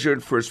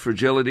 treasured for its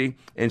fragility,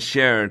 and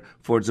shared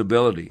for its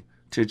ability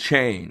to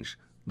change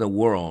the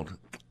world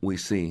we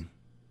see.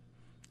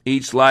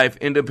 Each life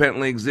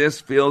independently exists,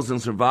 feels, and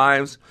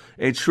survives,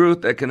 a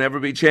truth that can never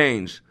be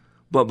changed,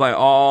 but by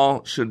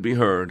all should be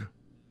heard.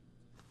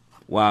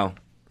 Wow.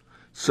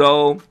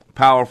 So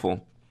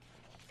powerful.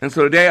 And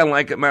so today on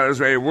Like It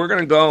Matters Radio, we're going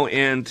to go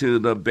into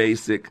the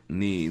basic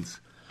needs,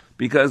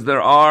 because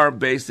there are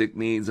basic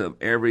needs of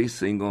every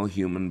single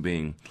human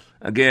being.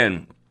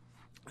 Again,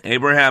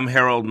 Abraham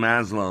Harold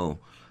Maslow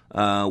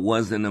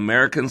was an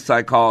American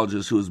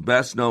psychologist who is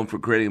best known for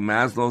creating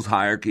Maslow's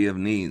hierarchy of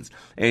needs,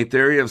 a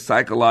theory of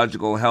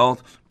psychological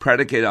health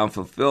predicated on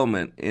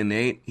fulfillment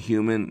innate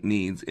human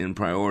needs in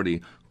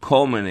priority,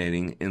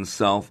 culminating in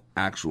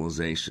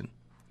self-actualization.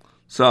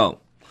 So,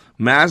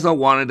 Maslow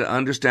wanted to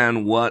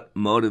understand what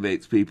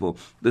motivates people.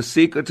 The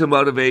secret to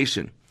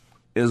motivation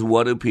is,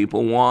 what do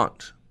people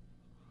want?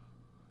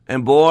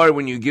 And boy,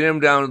 when you get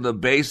them down to the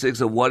basics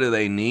of what do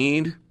they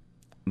need,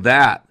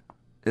 that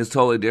is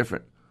totally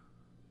different.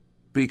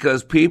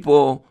 Because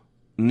people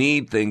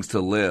need things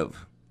to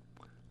live.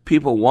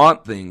 People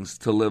want things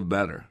to live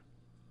better.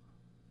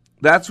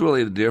 That's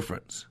really the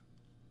difference.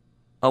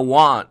 A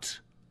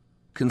want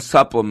can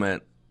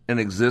supplement an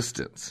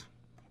existence,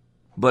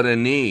 but a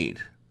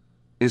need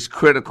is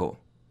critical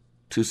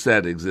to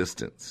said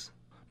existence.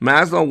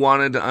 Maslow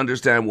wanted to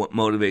understand what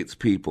motivates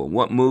people,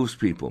 what moves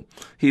people.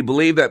 He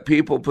believed that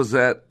people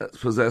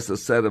possess a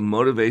set of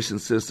motivation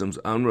systems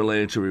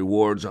unrelated to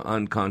rewards or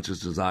unconscious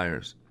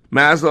desires.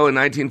 Maslow in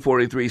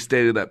 1943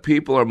 stated that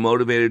people are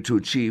motivated to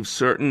achieve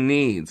certain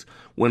needs.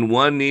 When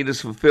one need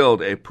is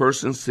fulfilled, a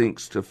person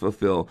seeks to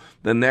fulfill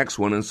the next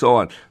one, and so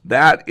on.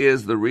 That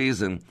is the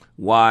reason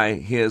why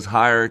his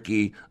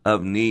hierarchy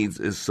of needs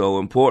is so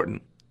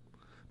important.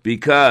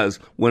 Because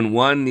when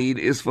one need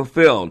is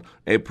fulfilled,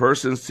 a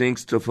person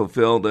seeks to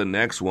fulfill the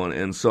next one,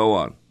 and so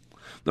on.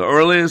 The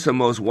earliest and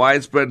most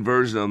widespread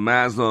version of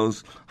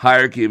Maslow's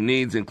hierarchy of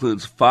needs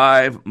includes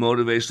 5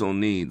 motivational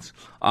needs,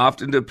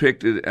 often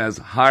depicted as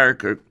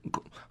hierarchical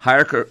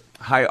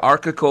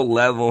hierarchical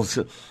levels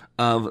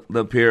of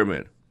the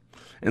pyramid.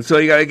 And so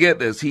you got to get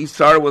this. He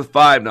started with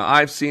 5. Now,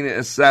 I've seen it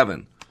as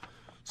 7.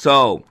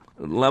 So,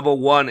 level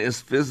 1 is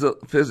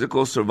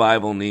physical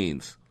survival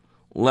needs.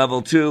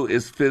 Level 2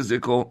 is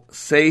physical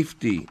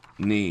safety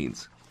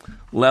needs.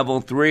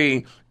 Level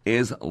 3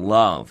 is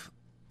love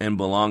and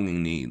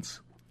belonging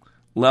needs.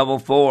 Level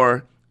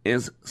 4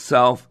 is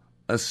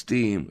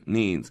self-esteem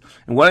needs.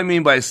 And what I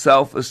mean by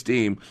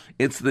self-esteem,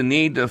 it's the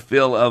need to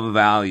feel of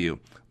value,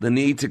 the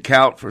need to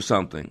count for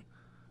something.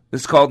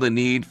 It's called the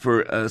need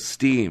for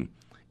esteem.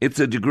 It's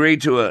a degree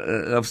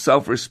of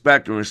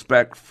self-respect and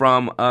respect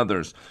from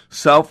others.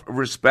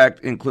 Self-respect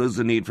includes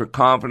the need for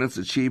confidence,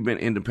 achievement,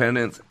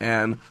 independence,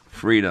 and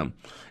freedom.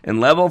 And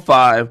level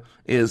 5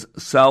 is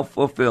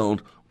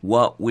self-fulfilled,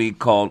 what we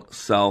call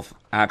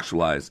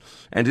self-actualized.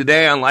 And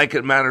today on Like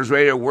It Matters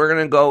Radio, we're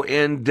going to go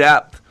in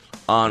depth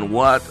on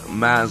what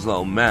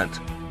Maslow meant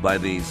by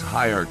these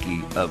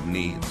hierarchy of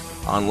needs.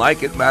 On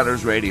Like It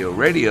Matters Radio,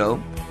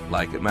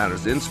 Like It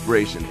Matters,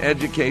 inspiration,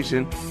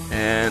 education,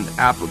 and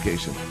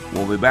application.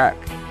 We'll be back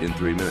in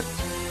 3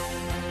 minutes.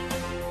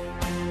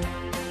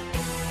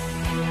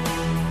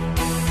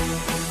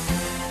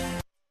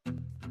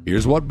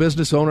 Here's what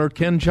business owner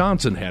Ken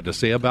Johnson had to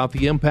say about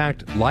the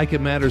impact Like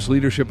It Matters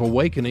Leadership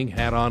Awakening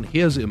had on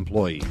his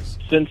employees.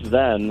 Since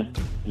then,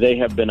 they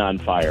have been on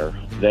fire.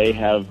 They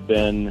have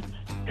been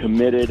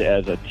committed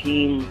as a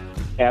team,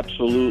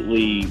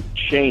 absolutely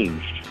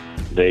changed.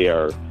 They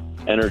are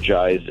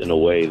energized in a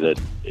way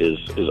that is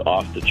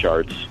off the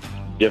charts,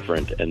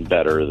 different and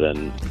better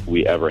than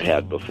we ever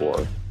had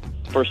before.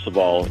 First of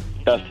all,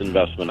 best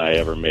investment I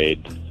ever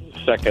made.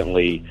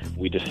 Secondly,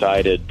 we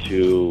decided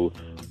to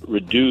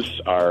reduce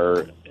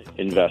our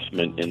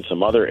investment in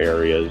some other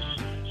areas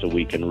so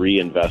we can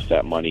reinvest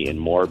that money in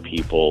more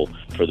people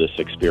for this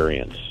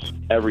experience.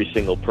 Every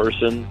single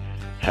person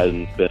has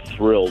been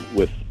thrilled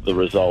with the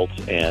results,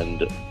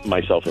 and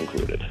myself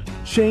included.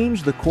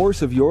 Change the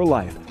course of your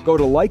life. Go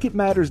to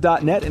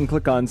likeitmatters.net and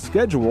click on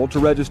Schedule to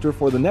register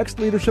for the next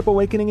Leadership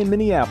Awakening in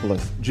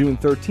Minneapolis, June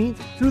 13th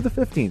through the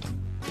 15th.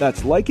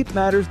 That's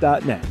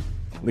likeitmatters.net.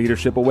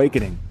 Leadership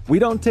Awakening. We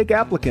don't take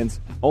applicants,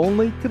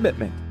 only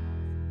commitment.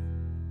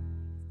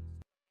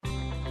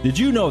 Did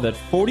you know that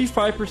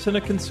 45%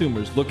 of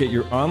consumers look at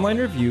your online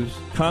reviews,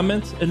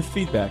 comments, and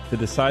feedback to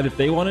decide if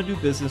they want to do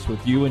business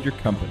with you and your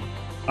company?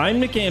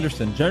 I'm Nick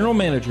Anderson, General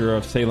Manager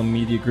of Salem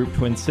Media Group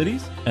Twin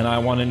Cities, and I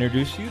want to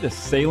introduce you to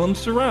Salem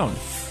Surround,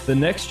 the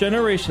next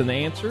generation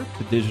answer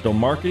to digital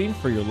marketing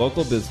for your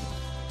local business.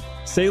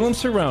 Salem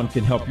Surround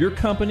can help your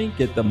company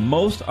get the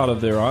most out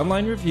of their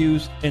online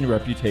reviews and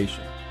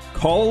reputation.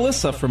 Call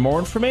Alyssa for more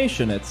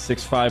information at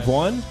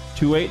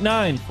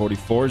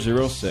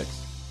 651-289-4406.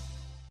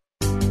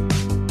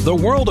 The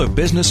world of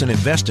business and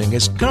investing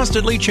is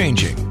constantly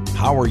changing.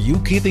 How are you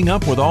keeping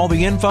up with all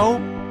the info?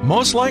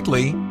 Most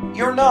likely,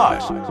 you're not.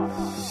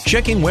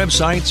 Checking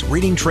websites,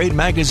 reading trade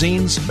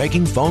magazines,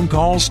 making phone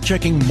calls,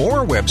 checking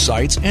more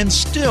websites, and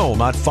still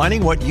not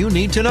finding what you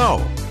need to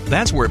know.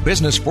 That's where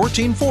Business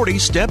 1440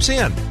 steps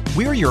in.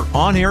 We're your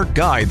on-air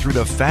guide through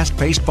the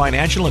fast-paced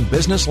financial and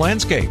business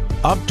landscape.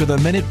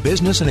 Up-to-the-minute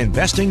business and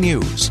investing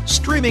news.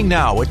 Streaming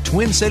now at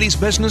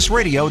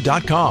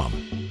TwinCitiesBusinessRadio.com.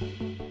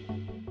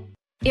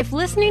 If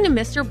listening to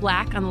Mr.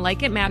 Black on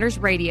Like It Matters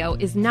Radio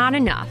is not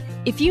enough,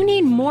 if you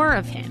need more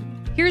of him,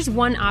 here's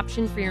one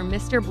option for your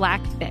Mr. Black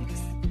fix.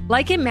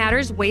 Like It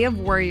Matters Way of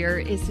Warrior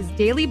is his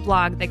daily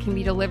blog that can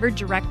be delivered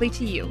directly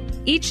to you.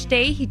 Each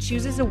day, he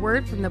chooses a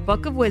word from the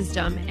Book of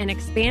Wisdom and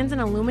expands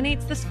and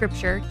illuminates the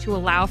scripture to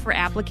allow for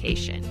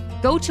application.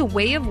 Go to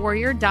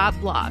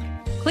wayofwarrior.blog,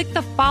 click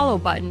the follow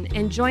button,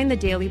 and join the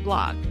daily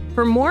blog.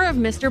 For more of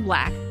Mr.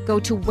 Black, go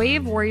to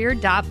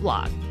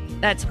wayofwarrior.blog.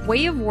 That's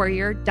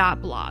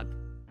wayofwarrior.blog.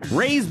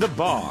 Raise the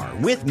bar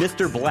with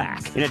Mr.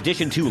 Black. In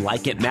addition to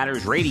Like It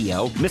Matters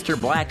Radio, Mr.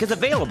 Black is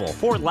available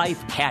for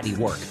life caddy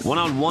work,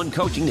 one-on-one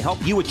coaching to help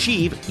you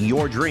achieve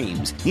your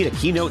dreams. Need a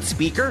keynote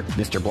speaker?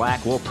 Mr.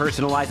 Black will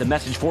personalize a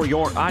message for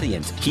your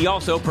audience. He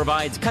also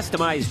provides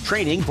customized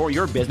training for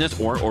your business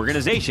or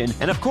organization.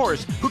 And of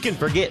course, who can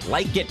forget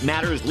Like It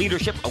Matters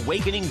Leadership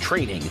Awakening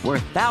Training, where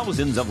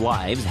thousands of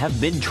lives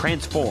have been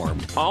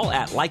transformed. All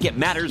at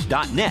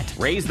likeitmatters.net.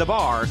 Raise the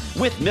bar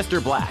with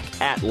Mr. Black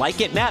at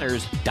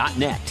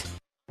likeitmatters.net.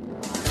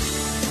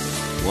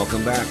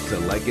 Welcome back to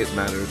Like It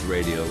Matters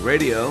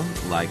Radio.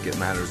 Like It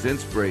Matters,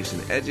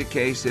 inspiration,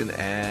 education,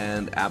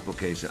 and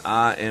application.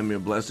 I am your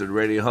blessed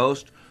radio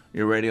host,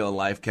 your radio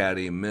life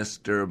caddy,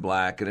 Mr.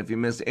 Black. And if you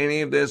miss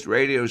any of this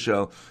radio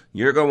show,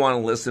 you're going to want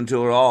to listen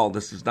to it all.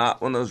 This is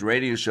not one of those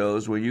radio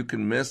shows where you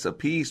can miss a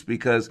piece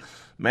because,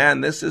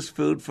 man, this is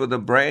food for the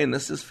brain.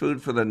 This is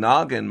food for the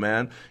noggin,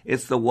 man.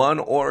 It's the one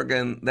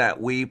organ that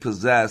we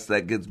possess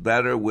that gets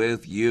better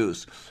with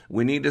use.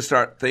 We need to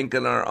start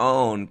thinking our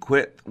own.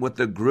 Quit with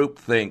the group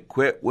think.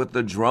 Quit with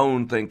the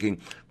drone thinking.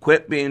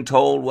 Quit being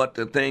told what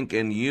to think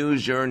and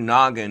use your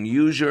noggin.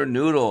 Use your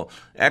noodle.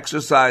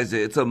 Exercise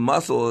it. It's a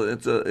muscle.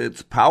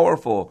 It's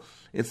powerful.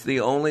 It's the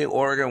only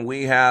organ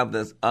we have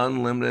that's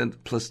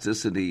unlimited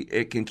plasticity.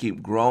 It can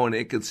keep growing.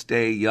 It could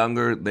stay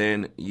younger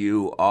than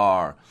you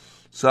are.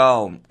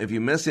 So if you're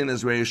missing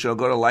this radio show,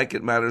 go to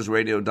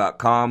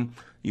likeitmattersradio.com.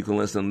 You can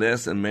listen to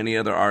this and many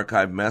other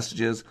archived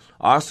messages.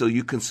 Also,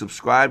 you can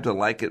subscribe to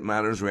Like It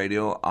Matters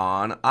Radio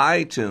on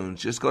iTunes.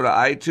 Just go to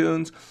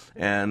iTunes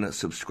and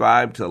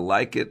subscribe to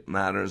Like It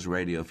Matters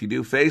Radio. If you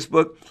do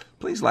Facebook,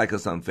 please like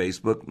us on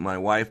Facebook. My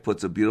wife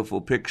puts a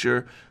beautiful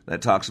picture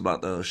that talks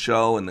about the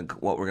show and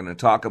what we're going to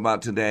talk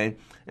about today,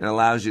 and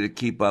allows you to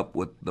keep up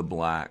with the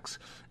blacks.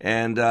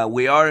 And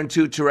we are in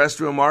 2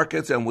 terrestrial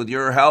markets, and with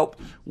your help,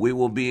 we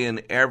will be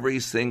in every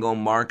single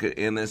market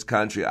in this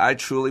country. I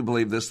truly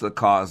believe this is the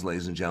cause,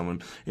 ladies and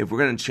gentlemen. If we're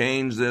going to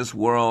change this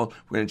world,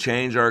 we're going to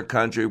change our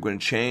country, we're going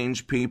to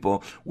change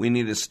people, we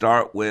need to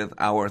start with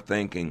our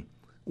thinking.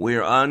 We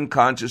are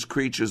unconscious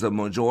creatures. The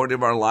majority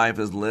of our life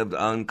is lived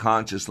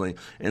unconsciously.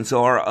 And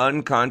so our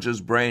unconscious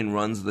brain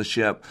runs the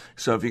ship.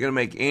 So if you're going to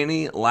make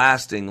any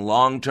lasting,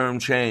 long-term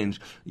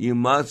change, you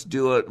must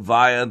do it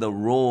via the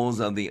rules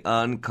of the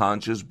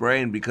unconscious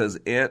brain, because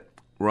it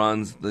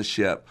runs the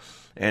ship.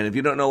 And if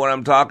you don't know what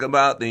I'm talking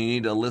about, then you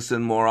need to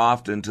listen more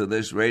often to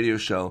this radio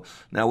show.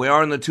 Now, we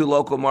are in the 2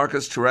 local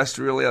markets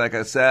terrestrially, like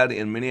I said,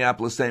 in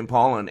Minneapolis, St.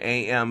 Paul on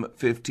AM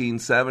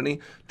 1570,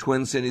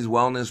 Twin Cities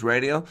Wellness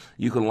Radio.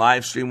 You can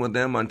live stream with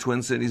them on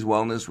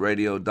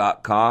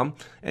TwinCitiesWellnessRadio.com.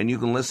 And you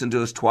can listen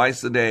to us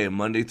twice a day,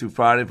 Monday through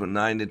Friday from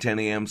 9 to 10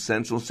 a.m.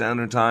 Central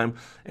Standard Time,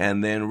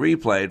 and then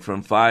replayed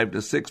from 5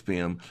 to 6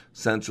 p.m.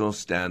 Central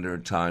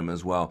Standard Time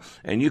as well.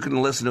 And you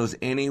can listen to us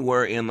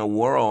anywhere in the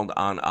world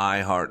on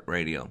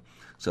iHeartRadio.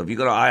 So if you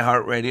go to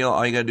iHeartRadio,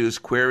 all you got to do is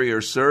query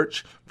or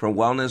search for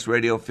Wellness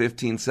Radio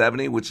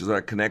 1570, which is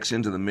our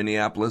connection to the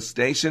Minneapolis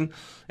station,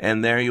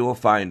 and there you will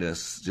find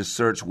us. Just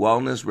search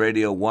Wellness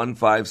Radio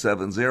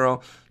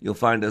 1570. You'll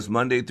find us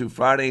Monday through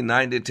Friday,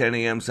 9 to 10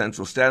 a.m.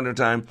 Central Standard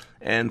Time,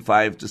 and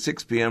 5 to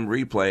 6 p.m.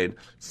 replayed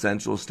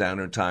Central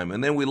Standard Time.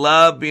 And then we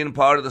love being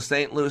part of the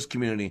St. Louis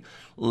community.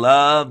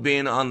 Love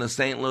being on the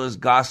St. Louis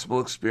Gospel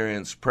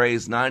Experience.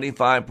 Praise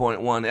 95.1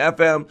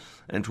 FM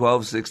and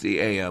 1260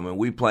 AM. And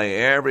we play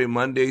every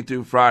Monday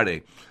through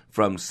Friday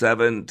from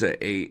 7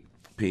 to 8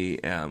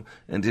 p.m.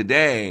 And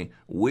today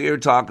we're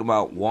talking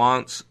about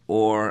wants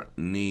or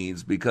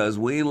needs, because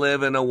we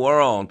live in a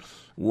world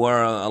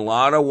where a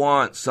lot of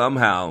wants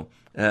somehow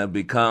have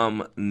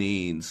become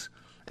needs.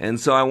 And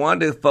so I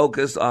wanted to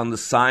focus on the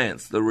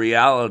science, the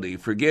reality.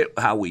 Forget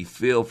how we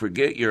feel,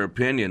 forget your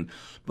opinion.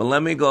 But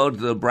let me go to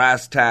the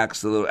brass tacks,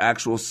 to the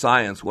actual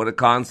science. What a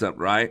concept,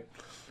 right?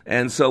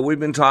 And so we've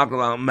been talking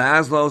about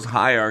Maslow's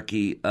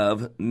hierarchy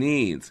of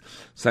needs.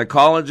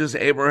 Psychologist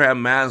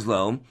Abraham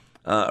Maslow,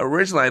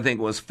 originally I think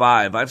it was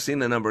 5. I've seen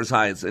the numbers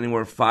high. It's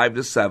anywhere 5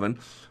 to 7.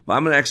 But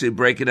I'm going to actually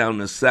break it down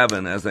to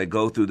 7 as I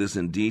go through this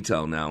in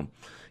detail now.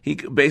 He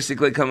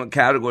basically comes with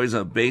categories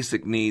of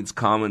basic needs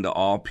common to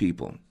all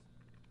people.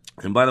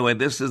 And by the way,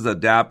 this is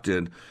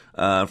adapted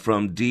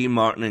from D.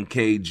 Martin and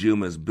K.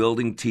 Jumas,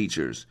 Building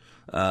Teachers,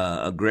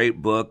 a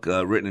great book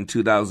written in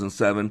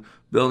 2007,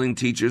 Building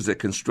Teachers, a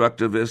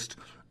Constructivist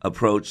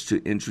Approach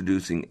to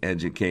Introducing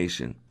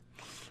Education.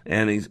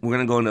 And we're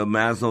going to go into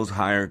Maslow's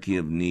hierarchy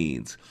of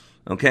needs.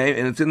 Okay,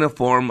 and it's in the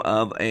form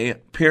of a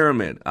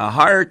pyramid. A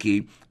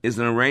hierarchy is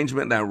an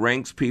arrangement that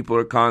ranks people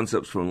or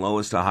concepts from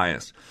lowest to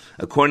highest.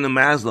 According to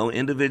Maslow,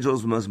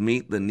 individuals must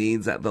meet the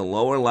needs at the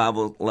lower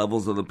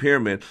levels of the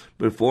pyramid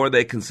before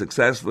they can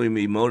successfully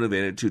be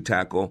motivated to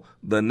tackle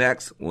the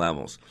next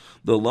levels.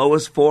 The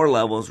lowest 4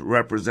 levels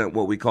represent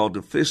what we call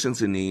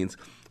deficiency needs,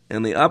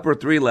 and the upper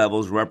 3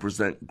 levels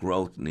represent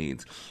growth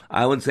needs.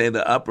 I would say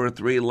the upper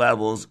 3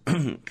 levels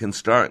can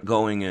start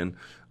going in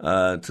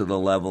to the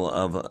level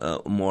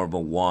of more of a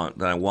want,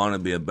 that I want to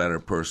be a better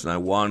person. I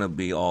want to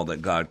be all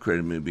that God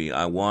created me to be.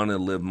 I want to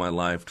live my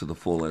life to the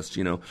fullest.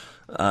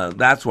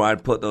 That's why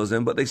I'd put those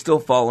in, but they still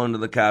fall under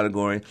the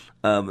category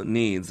of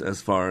needs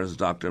as far as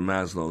Dr.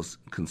 Maslow's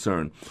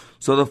concerned.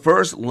 So the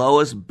first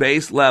lowest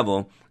base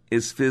level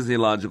is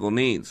physiological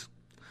needs.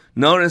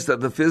 Notice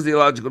that the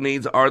physiological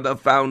needs are the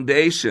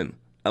foundation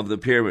of the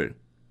pyramid.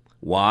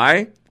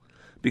 Why?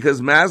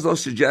 Because Maslow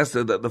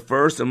suggested that the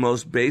first and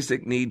most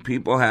basic need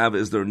people have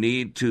is their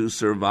need to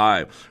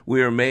survive.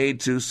 We are made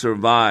to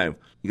survive.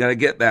 You got to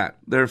get that.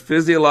 There are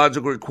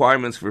physiological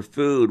requirements for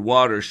food,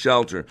 water,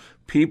 shelter.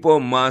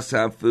 People must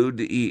have food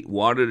to eat,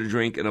 water to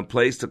drink, and a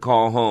place to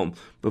call home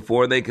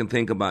before they can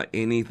think about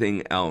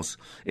anything else.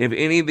 If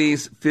any of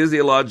these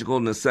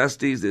physiological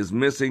necessities is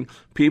missing,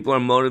 people are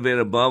motivated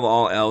above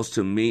all else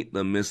to meet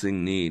the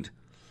missing need.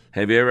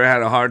 Have you ever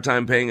had a hard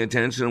time paying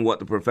attention to what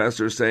the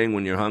professor is saying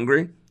when you're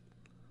hungry?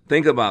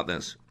 Think about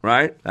this,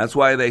 right? That's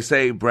why they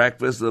say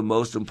breakfast is the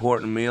most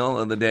important meal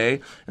of the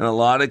day. And a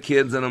lot of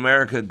kids in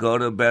America go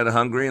to bed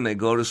hungry and they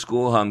go to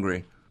school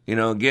hungry.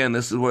 Again,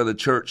 this is where the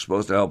church is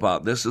supposed to help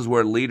out. This is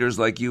where leaders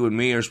like you and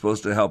me are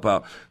supposed to help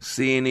out.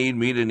 See a need,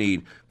 meet a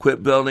need.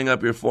 Quit building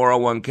up your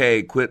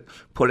 401k. Quit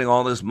putting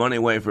all this money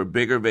away for a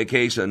bigger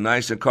vacation, a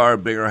nicer car, a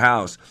bigger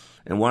house.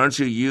 And why don't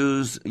you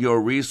use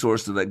your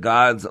resources that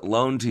God's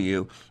loaned to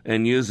you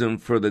and use them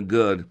for the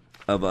good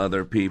of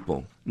other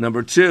people.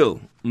 Number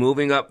 2,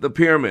 moving up the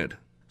pyramid,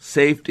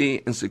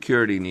 safety and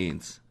security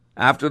needs.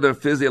 After their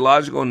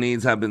physiological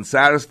needs have been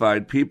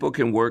satisfied, people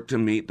can work to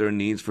meet their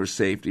needs for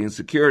safety and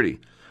security.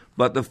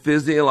 But the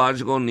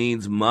physiological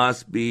needs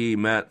must be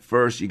met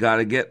first. You got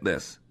to get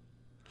this.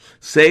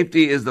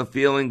 Safety is the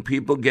feeling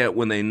people get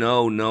when they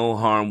know no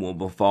harm will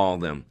befall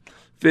them.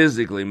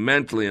 Physically,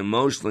 mentally,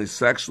 emotionally,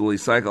 sexually,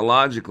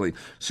 psychologically.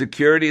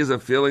 Security is a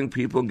feeling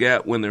people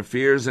get when their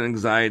fears and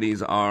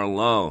anxieties are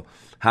low.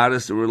 How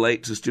does it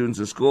relate to students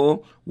in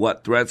school?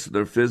 What threats to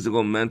their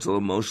physical, mental,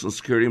 emotional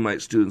security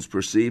might students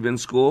perceive in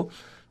school?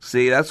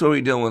 See, that's what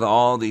we're dealing with,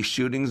 all these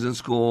shootings in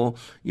school.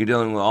 You're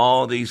dealing with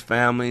all these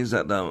families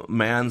that the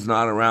man's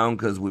not around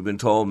because we've been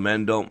told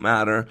men don't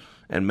matter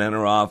and men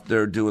are off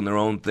there doing their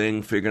own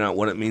thing, figuring out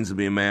what it means to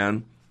be a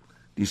man.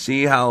 Do you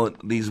see how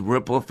these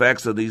ripple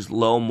effects of these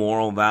low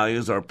moral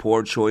values, our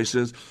poor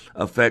choices,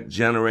 affect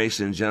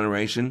generation and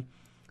generation?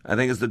 I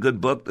think it's a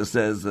good book that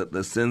says that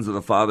the sins of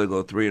the father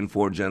go 3 and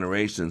 4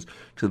 generations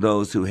to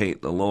those who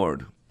hate the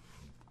Lord.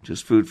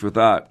 Just food for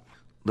thought.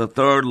 The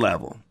third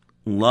level,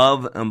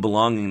 love and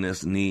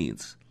belongingness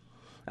needs.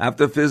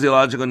 After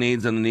physiological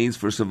needs and the needs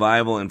for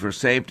survival and for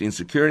safety and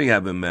security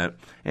have been met,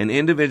 an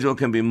individual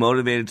can be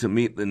motivated to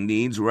meet the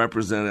needs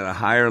represented at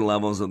higher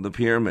levels of the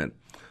pyramid.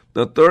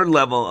 The third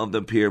level of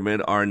the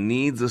pyramid are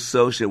needs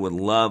associated with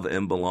love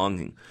and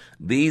belonging.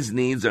 These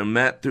needs are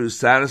met through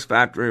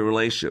satisfactory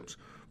relationships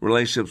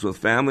with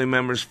family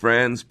members,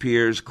 friends,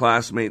 peers,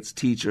 classmates,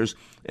 teachers,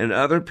 and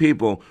other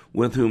people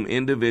with whom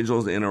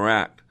individuals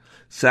interact.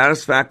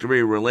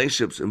 Satisfactory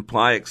relationships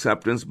imply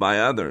acceptance by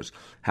others.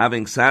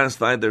 Having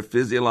satisfied their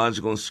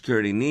physiological and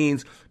security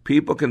needs,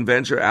 people can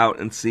venture out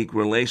and seek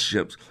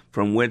relationships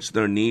from which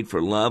their need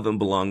for love and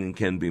belonging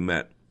can be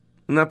met.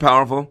 Isn't that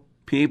powerful?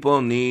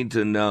 People need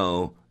to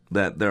know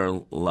that they're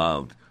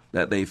loved,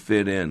 that they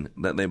fit in,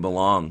 that they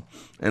belong.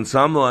 And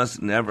some of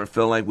us never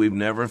feel like we've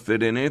never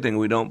fit in anything.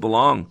 We don't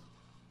belong.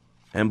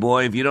 And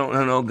boy, if you don't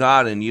know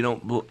God and you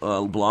don't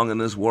belong in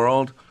this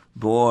world,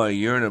 boy,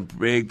 you're in a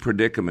big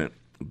predicament.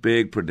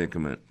 Big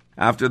predicament.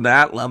 After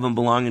that, love and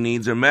belonging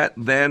needs are met,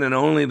 then and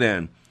only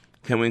then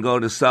can we go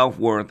to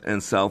self-worth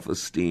and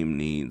self-esteem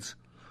needs.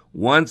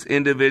 Once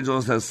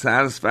individuals have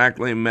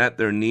satisfactorily met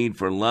their need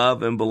for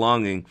love and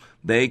belonging,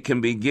 they can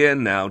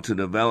begin now to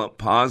develop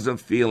positive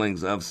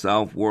feelings of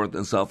self-worth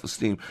and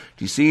self-esteem.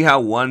 Do you see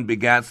how one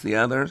begats the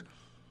other?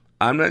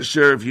 I'm not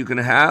sure if you can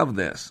have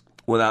this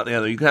without the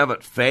other. You can have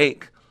it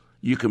fake.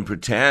 You can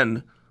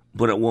pretend,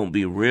 but it won't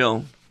be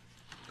real.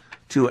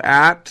 To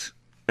act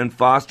and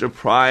foster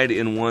pride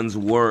in one's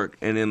work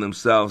and in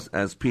themselves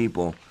as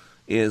people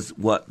is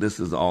what this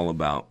is all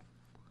about.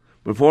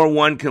 Before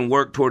one can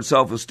work toward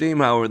self-esteem,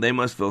 however, they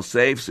must feel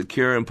safe,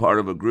 secure, and part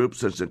of a group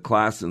such as a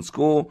class and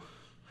school.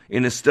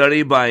 In a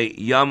study by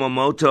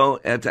Yamamoto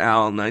et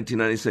al.,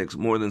 1996,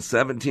 more than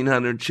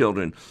 1,700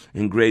 children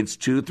in grades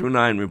 2 through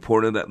 9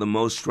 reported that the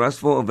most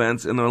stressful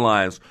events in their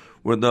lives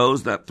were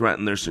those that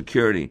threatened their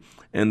security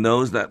and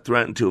those that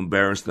threatened to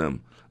embarrass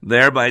them,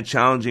 thereby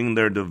challenging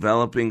their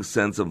developing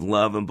sense of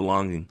love and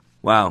belonging.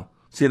 Wow.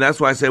 See, that's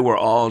why I say we're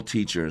all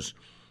teachers.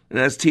 And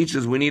as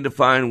teachers, we need to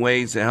find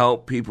ways to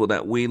help people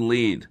that we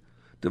lead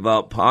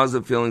develop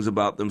positive feelings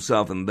about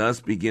themselves and thus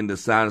begin to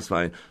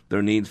satisfy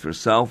their needs for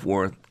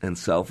self-worth and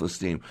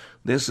self-esteem.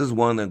 This is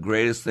one of the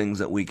greatest things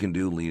that we can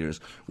do, leaders.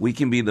 We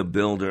can be the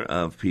builder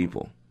of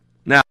people.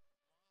 Now,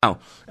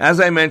 as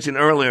I mentioned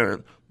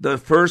earlier, the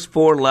first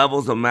 4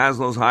 levels of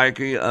Maslow's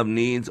hierarchy of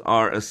needs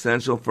are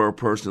essential for a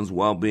person's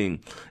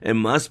well-being and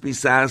must be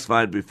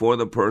satisfied before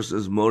the person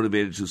is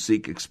motivated to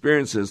seek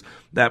experiences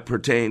that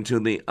pertain to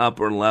the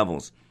upper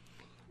levels.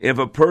 If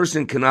a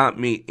person cannot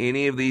meet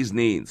any of these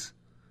needs,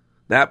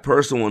 that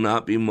person will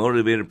not be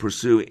motivated to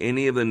pursue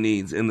any of the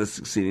needs in the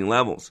succeeding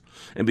levels.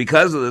 And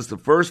because of this, the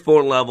first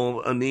 4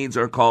 levels of needs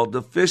are called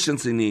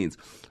deficiency needs.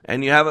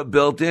 And you have it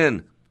built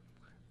in.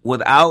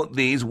 Without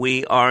these,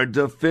 we are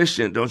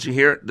deficient. Don't you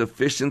hear it?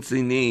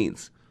 Deficiency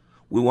needs.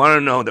 We want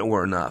to know that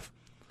we're enough.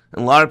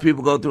 And a lot of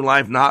people go through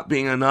life not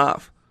being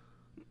enough.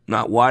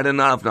 Not white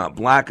enough, not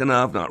black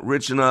enough, not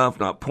rich enough,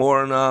 not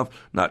poor enough,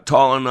 not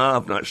tall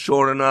enough, not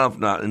short enough,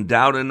 not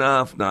endowed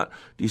enough, do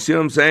you see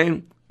what I'm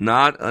saying?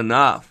 Not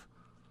enough.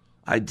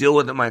 I deal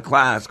with it in my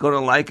class. Go to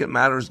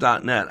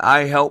likeitmatters.net.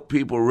 I help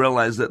people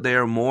realize that they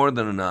are more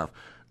than enough.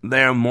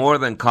 They are more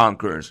than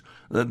conquerors.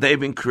 That they've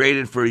been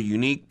created for a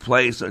unique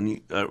place, a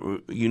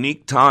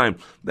unique time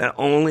that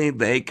only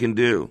they can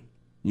do.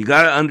 You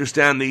got to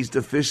understand these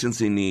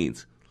deficiency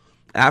needs.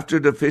 After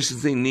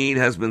deficiency need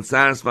has been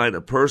satisfied,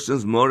 a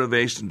person's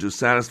motivation to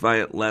satisfy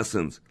it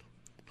lessens.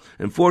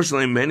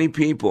 Unfortunately, many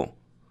people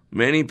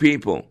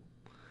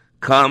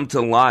come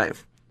to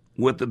life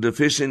with the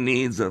deficient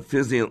needs of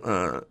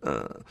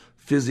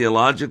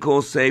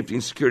physiological safety,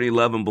 security,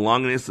 love, and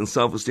belongingness and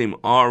self-esteem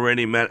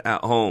already met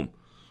at home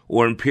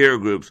or in peer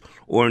groups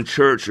or in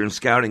church or in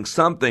scouting,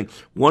 something,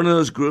 one of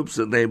those groups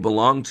that they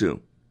belong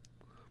to.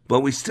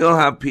 But we still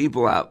have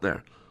people out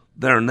there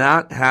that are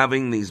not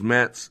having these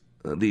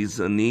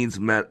needs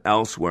met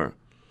elsewhere.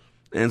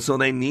 And so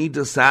they need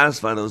to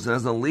satisfy those. And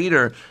as a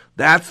leader,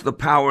 that's the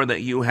power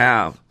that you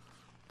have.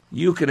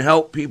 You can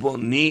help people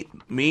meet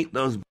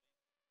those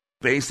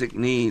basic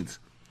needs.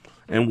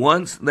 And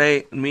once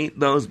they meet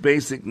those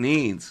basic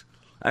needs,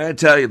 I got to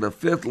tell you, the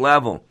 5th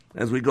level,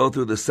 as we go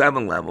through the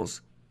 7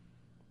 levels,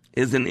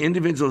 is an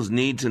individual's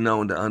need to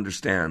know and to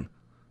understand.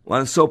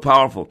 Well, it's so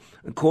powerful.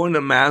 According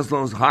to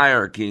Maslow's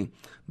hierarchy,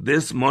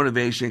 this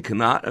motivation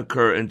cannot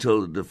occur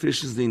until the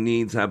deficiency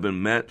needs have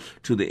been met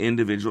to the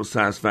individual's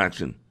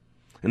satisfaction.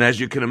 And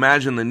as you can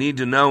imagine, the need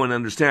to know and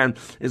understand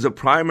is a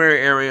primary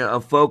area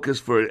of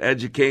focus for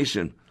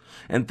education.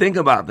 And think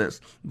about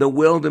this. The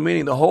will to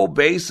meaning, the whole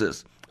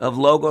basis of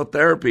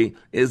logotherapy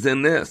is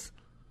in this.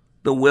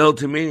 The will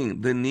to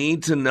meaning, the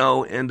need to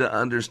know and to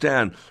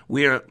understand.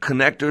 We are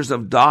connectors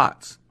of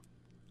dots.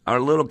 Our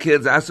little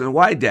kids ask us,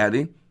 why,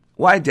 Daddy?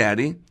 Why,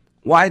 Daddy?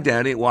 Why,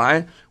 Daddy?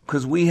 Why?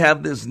 Because we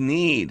have this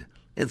need.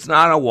 It's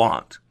not a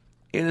want.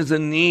 It is a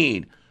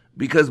need.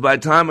 Because by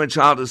the time a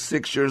child is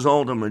 6 years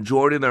old, a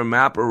majority of their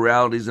map of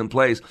reality is in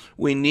place.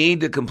 We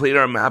need to complete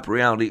our map of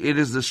reality. It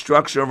is the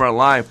structure of our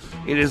life.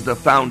 It is the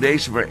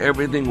foundation for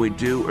everything we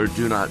do or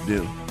do not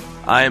do.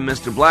 I am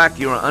Mr. Black.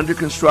 You are under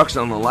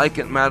construction on the Like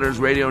It Matters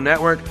radio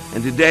network,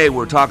 and today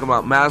we're talking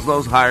about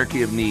Maslow's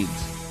hierarchy of needs.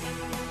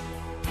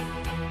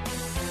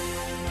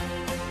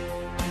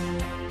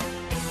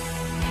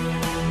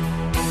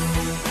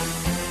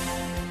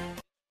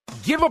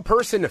 Give a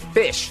person a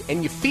fish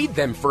and you feed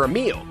them for a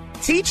meal.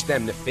 Teach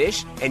them to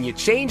fish and you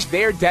change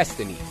their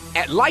destiny.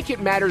 At Like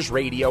It Matters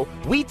Radio,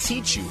 we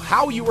teach you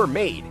how you were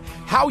made,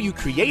 how you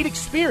create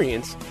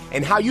experience,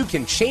 and how you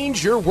can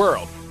change your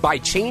world by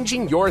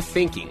changing your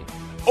thinking.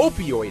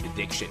 Opioid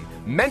addiction,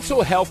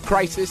 mental health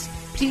crisis,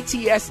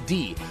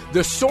 PTSD,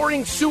 the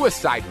soaring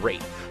suicide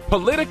rate,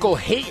 political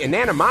hate and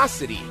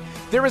animosity.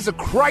 There is a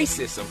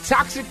crisis of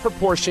toxic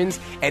proportions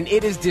and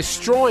it is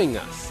destroying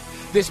us.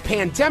 This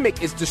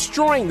pandemic is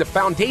destroying the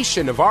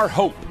foundation of our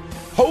hope.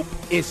 Hope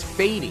is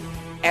fading.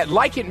 At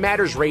Like It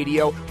Matters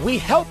Radio, we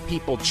help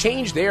people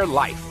change their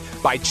life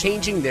by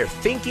changing their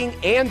thinking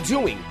and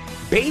doing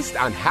based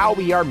on how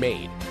we are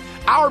made.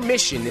 Our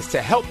mission is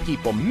to help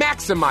people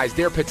maximize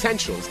their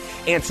potentials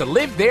and to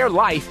live their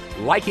life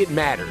like it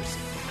matters.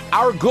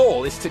 Our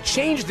goal is to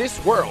change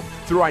this world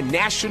through our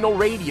national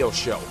radio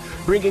show,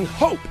 bringing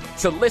hope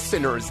to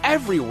listeners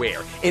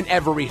everywhere in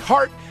every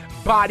heart,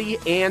 body,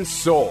 and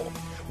soul.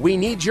 We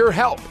need your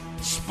help,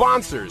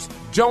 sponsors,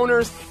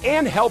 donors,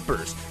 and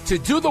helpers to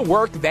do the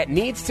work that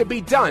needs to be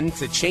done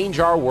to change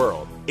our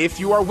world. If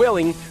you are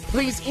willing,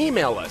 please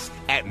email us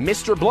at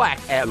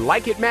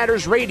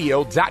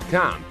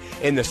MrBlack@LikeItMattersRadio.com.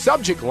 In the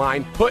subject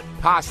line, put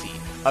Posse.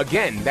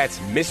 Again, that's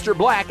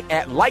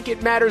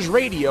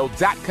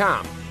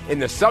MrBlack@LikeItMattersRadio.com. In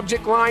the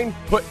subject line,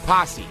 put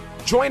Posse.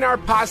 Join our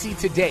posse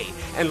today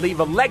and leave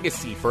a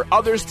legacy for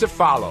others to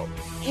follow.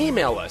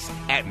 Email us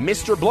at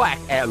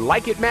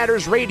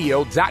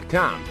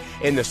MrBlack@LikeItMattersRadio.com.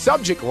 In the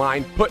subject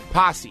line, put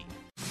Posse.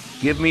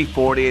 Give me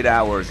 48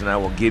 hours and I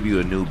will give you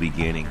a new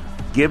beginning.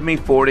 Give me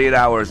 48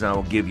 hours and I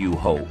will give you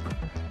hope.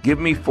 Give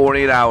me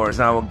 48 hours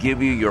and I will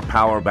give you your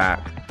power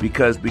back.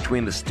 Because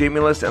between the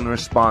stimulus and the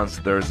response,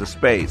 there is a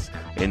space.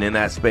 And in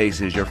that space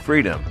is your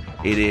freedom.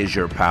 It is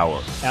your power.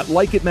 At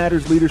Like It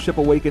Matters Leadership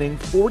Awakening,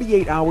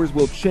 48 hours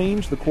will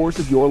change the course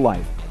of your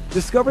life.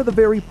 Discover the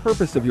very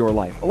purpose of your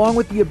life, along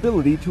with the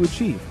ability to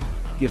achieve.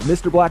 Give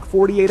Mr. Black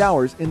 48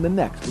 hours in the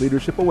next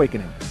Leadership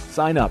Awakening.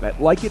 Sign up at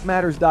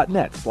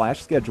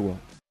likeitmatters.net/schedule.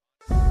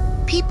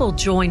 People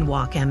join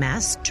Walk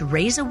MS to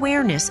raise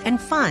awareness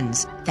and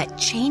funds that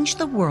change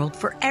the world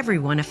for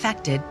everyone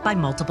affected by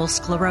multiple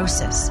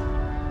sclerosis.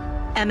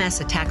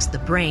 MS attacks the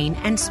brain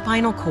and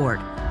spinal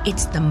cord.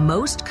 It's the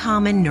most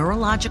common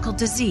neurological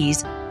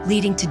disease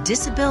leading to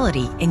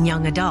disability in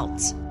young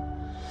adults.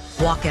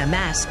 Walk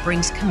MS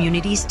brings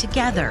communities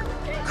together,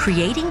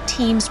 creating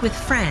teams with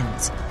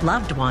friends,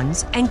 loved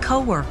ones, and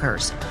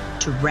coworkers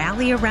to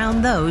rally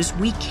around those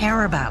we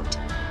care about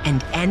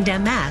and end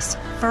MS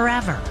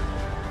forever.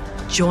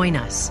 Join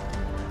us.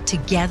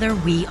 Together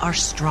we are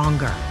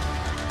stronger.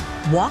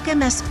 Walk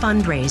MS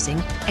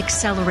fundraising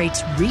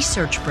accelerates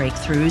research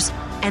breakthroughs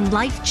and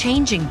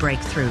life-changing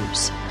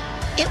breakthroughs.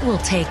 It will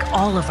take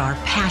all of our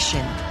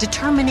passion,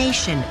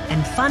 determination,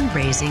 and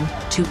fundraising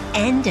to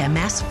end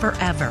MS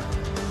forever.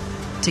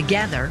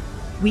 Together,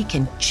 we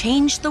can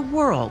change the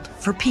world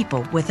for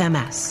people with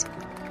MS.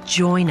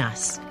 Join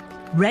us.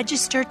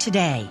 Register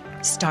today,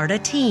 start a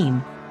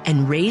team,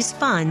 and raise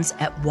funds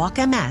at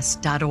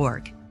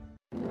walkms.org.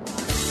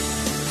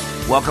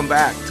 Welcome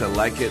back to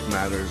Like It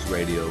Matters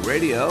Radio.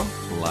 Radio,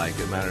 like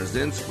it matters,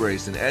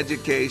 inspiration,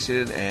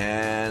 education,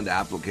 and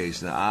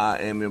application. I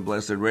am your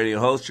blessed radio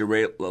host,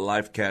 your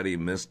life caddy,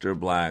 Mr.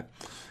 Black.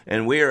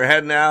 And we are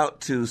heading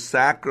out to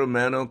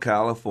Sacramento,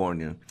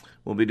 California.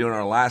 We'll be doing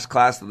our last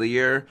class of the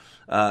year.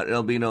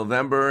 It'll be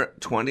November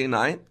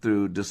 29th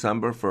through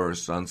December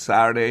 1st. On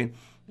Saturday,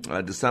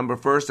 December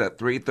 1st at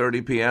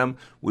 3:30 p.m.,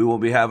 we will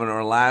be having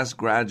our last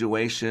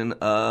graduation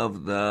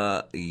of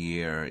the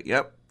year.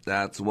 Yep.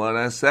 That's what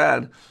I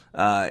said.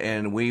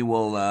 And we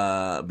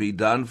will be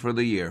done for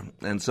the year.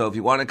 And so if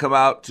you want to come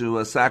out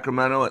to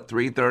Sacramento at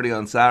 3:30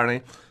 on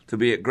Saturday to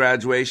be at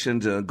graduation,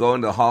 to go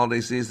into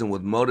holiday season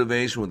with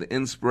motivation, with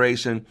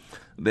inspiration,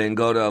 then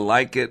go to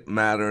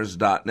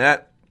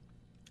likeitmatters.net.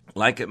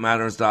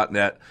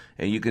 likeitmatters.net,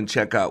 and you can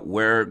check out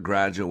where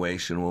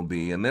graduation will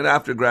be. And then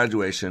after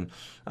graduation,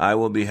 I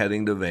will be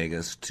heading to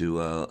Vegas to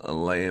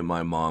lay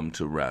my mom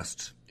to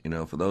rest. You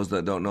know, for those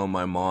that don't know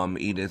my mom,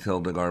 Edith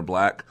Hildegard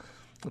Black,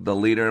 the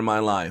leader in my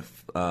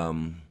life,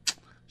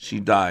 she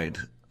died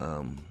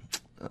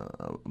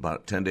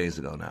about 10 days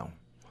ago now.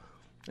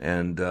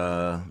 And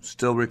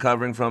still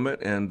recovering from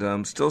it,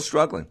 and still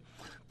struggling.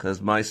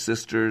 Because my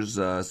sisters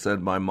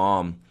said my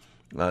mom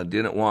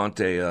didn't want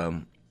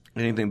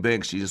anything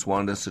big. She just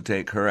wanted us to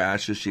take her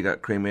ashes. She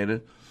got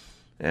cremated.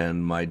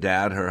 And my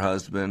dad, her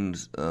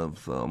husband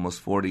of almost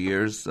 40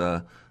 years,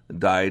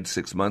 died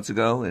 6 months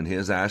ago. And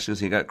his ashes,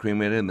 he got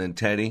cremated. And then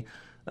Teddy,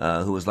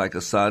 who was like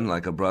a son,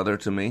 like a brother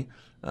to me,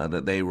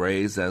 that they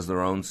raised as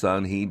their own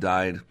son, he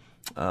died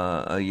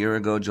a year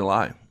ago,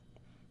 July.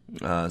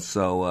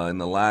 So in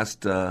the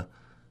last,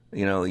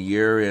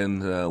 year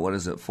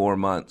and 4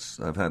 months,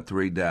 I've had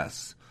 3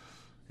 deaths.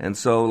 And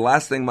so the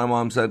last thing my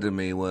mom said to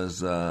me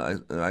was,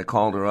 I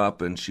called her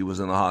up, and she was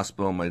in the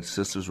hospital. My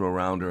sisters were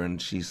around her, and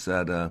she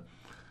said,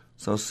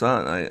 so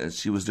son,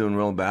 she was doing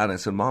real bad. I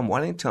said, Mom,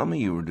 why didn't you tell me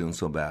you were doing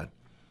so bad?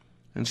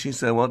 And she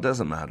said, well, it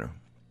doesn't matter.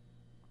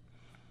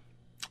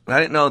 And I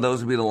didn't know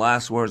those would be the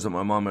last words that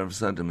my mom ever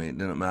said to me. It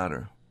didn't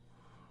matter.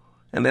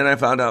 And then I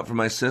found out from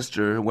my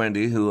sister,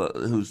 Wendy,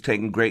 who's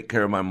taken great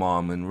care of my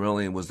mom and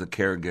really was the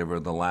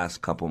caregiver the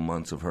last couple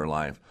months of her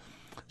life.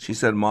 She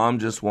said Mom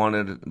just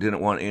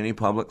didn't want any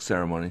public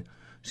ceremony.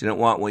 She didn't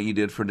want what you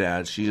did for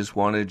Dad. She just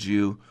wanted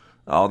you,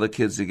 all the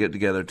kids, to get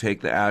together,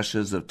 take the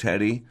ashes of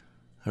Teddy,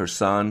 her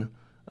son,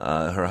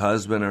 her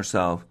husband,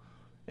 herself,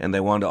 and they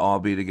wanted to all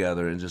be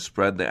together and just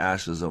spread the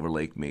ashes over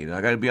Lake Mead. And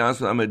I got to be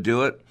honest with you, I'm going to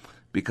do it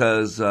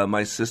because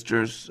my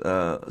sisters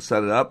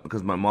set it up,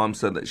 because my mom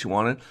said that she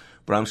wanted.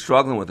 But I'm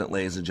struggling with it,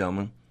 ladies and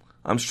gentlemen.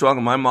 I'm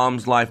struggling. My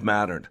mom's life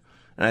mattered.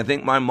 And I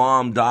think my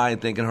mom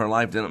died thinking her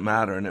life didn't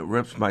matter, and it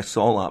rips my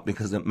soul out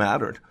because it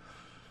mattered.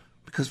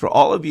 Because for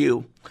all of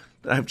you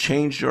that have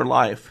changed your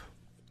life,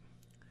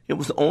 it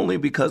was only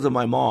because of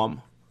my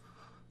mom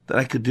that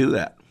I could do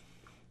that.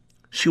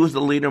 She was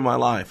the leader of my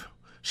life.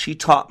 She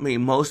taught me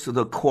most of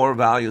the core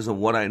values of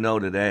what I know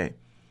today.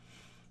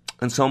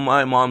 And so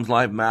my mom's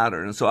life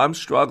mattered. And so I'm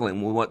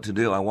struggling with what to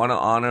do. I want to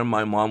honor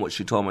my mom, what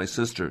she told my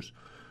sisters.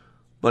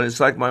 But it's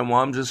like my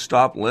mom just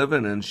stopped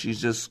living, and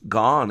she's just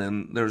gone,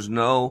 and there's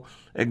no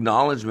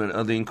acknowledgement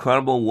of the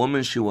incredible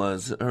woman she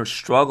was, her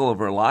struggle of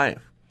her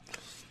life.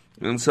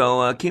 And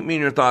so keep me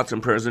in your thoughts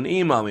and prayers, and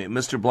email me at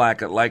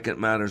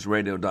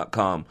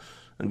mrblack@likeitmattersradio.com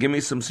and give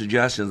me some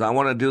suggestions. I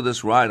want to do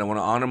this right. I want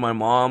to honor my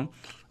mom.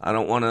 I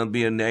don't want to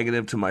be a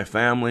negative to my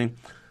family,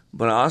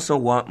 but I also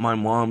want my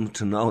mom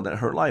to know that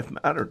her life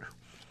mattered.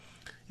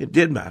 It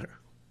did matter.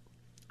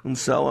 And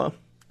so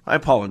I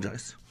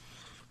apologize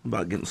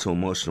about getting so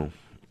emotional.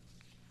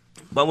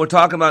 But we're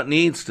talking about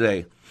needs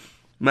today.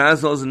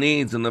 Maslow's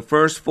needs, and the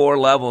first 4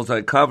 levels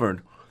I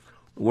covered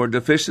were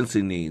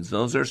deficiency needs.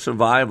 Those are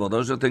survival.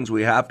 Those are things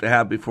we have to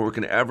have before we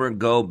can ever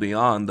go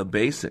beyond the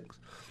basics.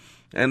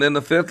 And then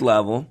the 5th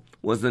level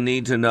was the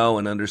need to know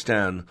and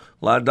understand.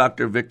 A lot of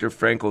Dr. Viktor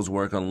Frankl's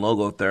work on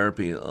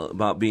logotherapy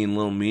about being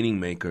little meaning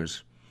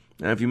makers.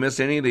 And if you missed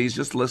any of these,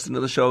 just listen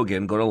to the show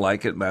again. Go to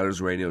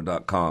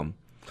likeitmattersradio.com.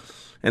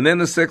 And then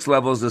the 6th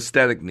level is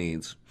aesthetic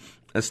needs.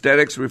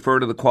 Aesthetics refer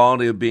to the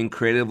quality of being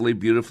creatively,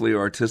 beautifully, or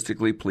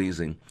artistically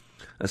pleasing.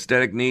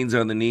 Aesthetic needs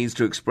are the needs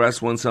to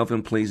express oneself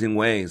in pleasing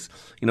ways,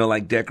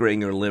 like decorating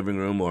your living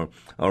room or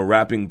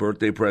wrapping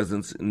birthday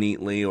presents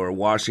neatly or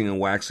washing and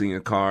waxing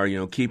your car,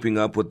 keeping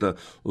up with the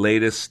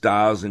latest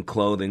styles and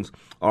clothing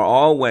are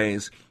all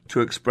ways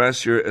to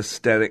express your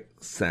aesthetic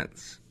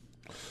sense.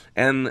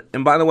 And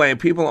by the way,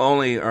 people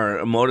only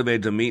are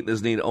motivated to meet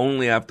this need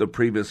only after the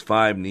previous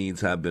 5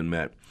 needs have been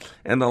met.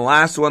 And the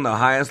last one, the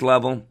highest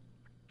level,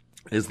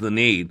 is the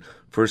need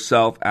for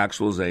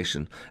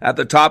self-actualization. At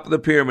the top of the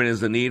pyramid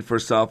is the need for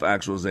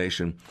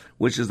self-actualization,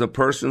 which is the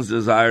person's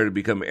desire to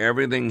become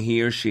everything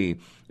he or she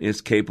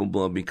is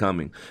capable of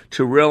becoming,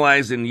 to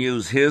realize and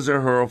use his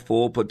or her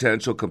full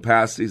potential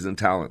capacities and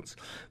talents.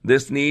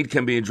 This need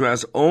can be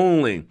addressed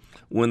only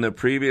when the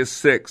previous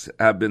 6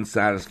 have been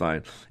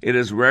satisfied. It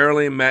is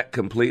rarely met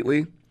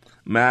completely.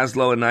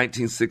 Maslow in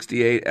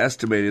 1968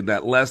 estimated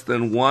that less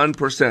than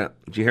 1%,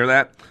 did you hear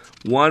that?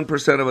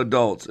 1% of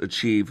adults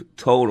achieve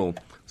total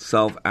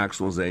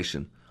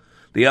self-actualization.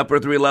 The upper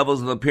 3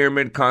 levels of the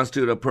pyramid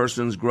constitute a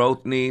person's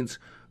growth needs.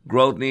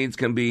 Growth needs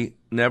can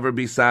never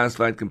be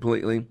satisfied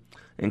completely.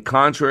 And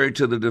contrary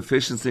to the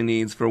deficiency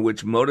needs for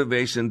which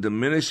motivation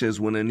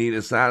diminishes when a need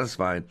is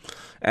satisfied,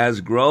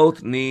 as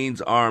growth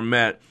needs are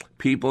met,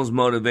 people's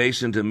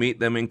motivation to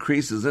meet them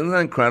increases. Isn't that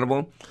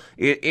incredible?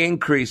 It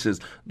increases.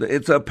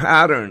 It's a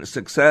pattern.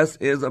 Success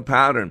is a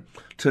pattern.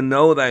 To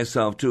know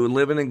thyself, to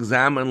live and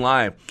examine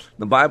life.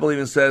 The Bible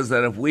even says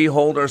that if we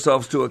hold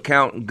ourselves to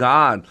account,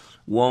 God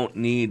won't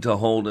need to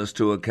hold us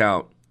to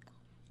account.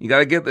 You got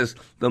to get this.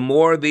 The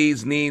more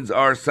these needs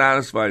are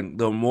satisfied,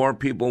 the more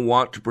people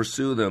want to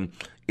pursue them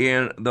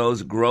in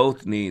those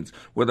growth needs.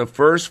 Where the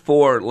first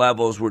 4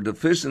 levels were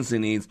deficiency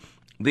needs,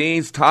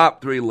 these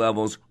top 3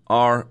 levels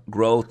are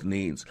growth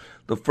needs.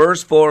 The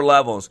first 4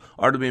 levels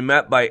are to be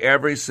met by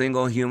every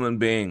single human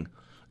being.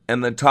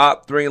 And the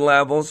top 3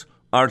 levels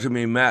are to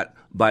be met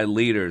by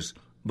leaders,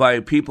 by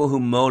people who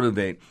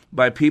motivate,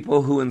 by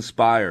people who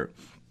inspire.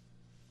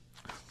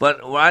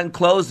 But in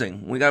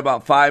closing, we got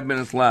about 5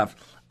 minutes left.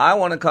 I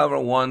want to cover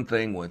one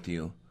thing with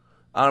you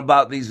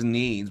about these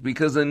needs,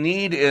 because a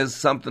need is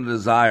something to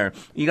desire.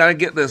 You got to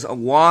get this. A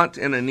want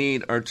and a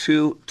need are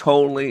 2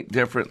 totally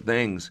different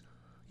things.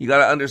 You got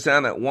to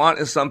understand that want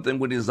is something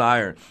we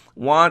desire.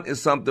 Want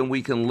is something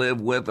we can live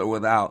with or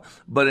without.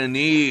 But a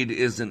need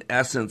is, in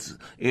essence,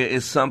 it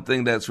is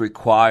something that's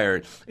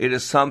required. It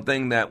is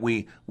something that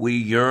we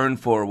yearn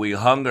for, we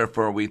hunger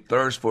for, we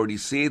thirst for. You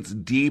see, it's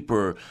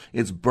deeper.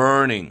 It's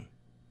burning.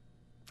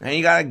 And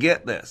you got to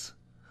get this.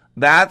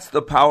 That's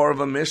the power of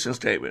a mission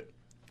statement.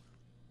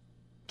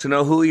 To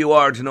know who you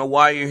are, to know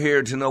why you're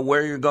here, to know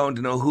where you're going,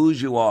 to know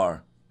whose you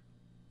are.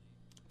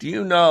 Do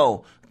you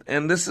know?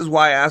 And this is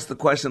why I asked the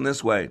question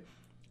this way.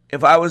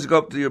 If I was to go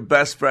up to your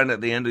best friend at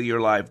the end of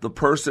your life, the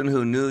person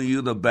who knew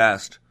you the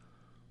best,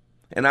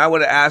 and I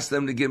would have asked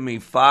them to give me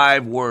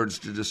 5 words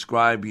to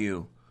describe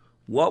you,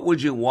 what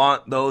would you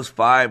want those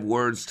 5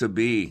 words to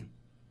be?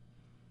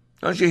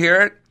 Don't you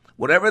hear it?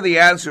 Whatever the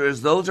answer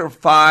is, those are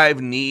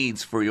 5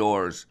 needs for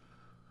yours.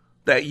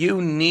 That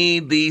you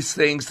need these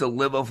things to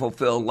live a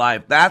fulfilled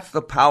life. That's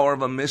the power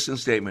of a mission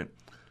statement.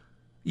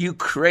 You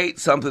create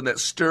something that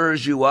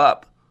stirs you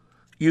up.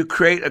 You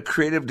create a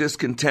creative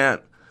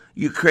discontent.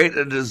 You create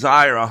a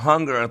desire, a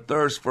hunger, a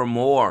thirst for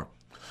more.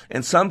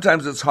 And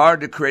sometimes it's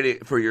hard to create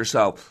it for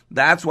yourself.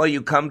 That's why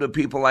you come to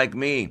people like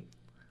me,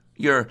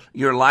 your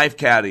life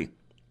caddy.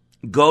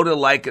 Go to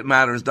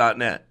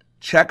likeitmatters.net.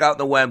 Check out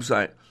the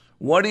website.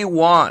 What do you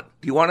want?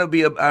 Do you want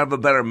to have a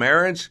better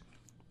marriage?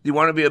 Do you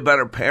want to be a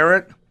better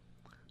parent?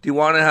 Do you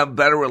want to have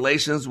better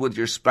relations with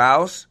your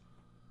spouse?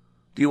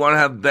 Do you want to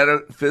have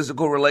better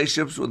physical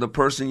relationships with the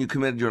person you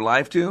committed your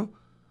life to?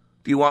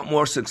 Do you want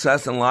more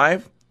success in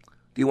life?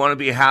 Do you want to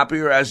be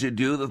happier as you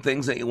do the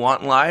things that you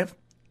want in life?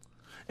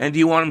 And do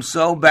you want them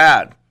so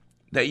bad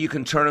that you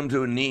can turn them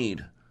to a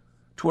need,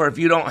 to where if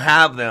you don't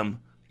have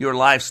them, your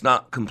life's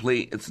not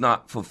complete, it's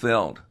not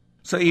fulfilled?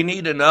 So you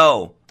need to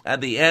know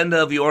at the end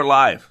of your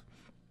life,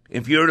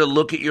 if you're to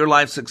look at your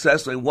life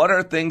successfully, what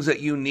are things that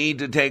you need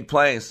to take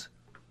place?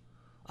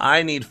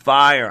 I need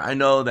fire. I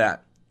know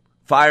that.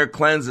 Fire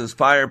cleanses,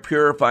 fire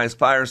purifies,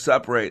 fire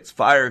separates,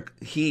 fire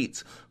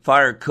heats,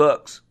 fire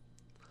cooks.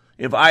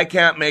 If I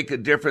can't make a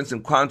difference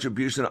and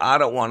contribution, I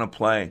don't want to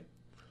play.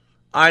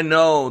 I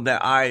know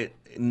that I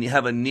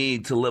have a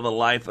need to live a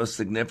life of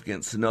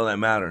significance, to know that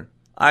matter.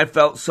 I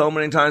felt so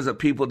many times that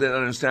people didn't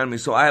understand me,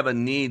 so I have a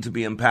need to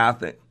be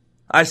empathic.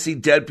 I see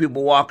dead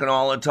people walking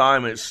all the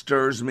time, and it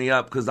stirs me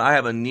up because I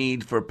have a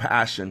need for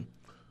passion.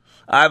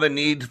 I have a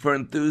need for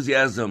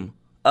enthusiasm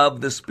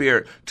of the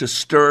Spirit to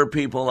stir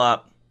people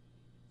up.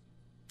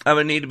 I have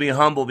a need to be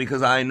humble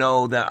because I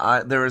know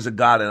that there is a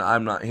God and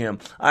I'm not him.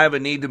 I have a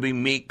need to be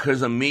meek because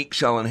the meek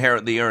shall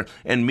inherit the earth.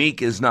 And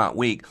meek is not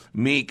weak.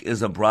 Meek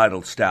is a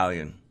bridled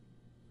stallion.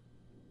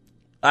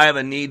 I have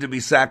a need to be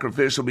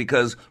sacrificial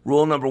because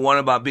rule number 1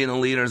 about being a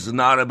leader is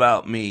not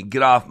about me.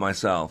 Get off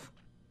myself.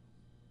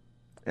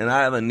 And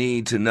I have a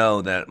need to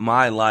know that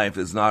my life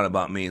is not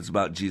about me. It's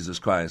about Jesus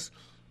Christ.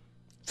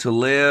 To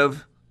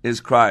live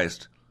is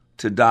Christ.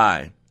 To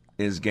die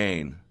is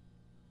gain.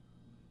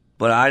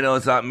 But I know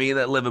it's not me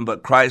that living,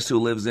 but Christ who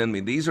lives in me.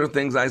 These are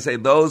things I say,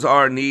 those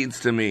are needs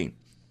to me.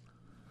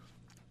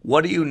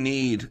 What do you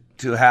need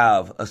to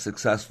have a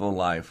successful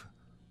life?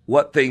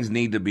 What things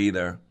need to be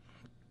there?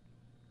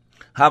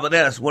 How about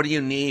this? What do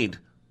you need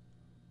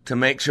to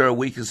make sure a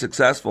week is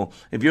successful?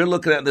 If you're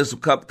looking at this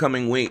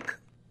upcoming week,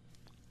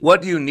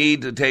 what do you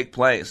need to take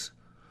place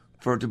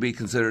for it to be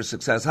considered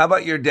success? How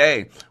about your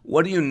day?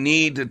 What do you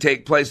need to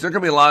take place? There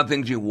can be a lot of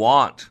things you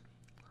want.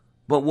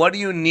 But what do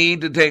you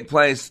need to take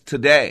place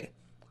today?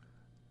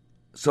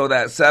 So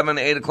that 7,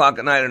 8 o'clock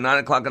at night or 9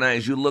 o'clock at night,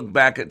 as you look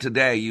back at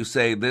today, you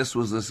say, this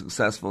was a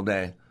successful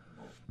day.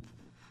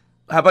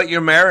 How about your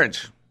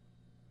marriage?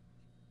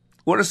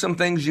 What are some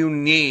things you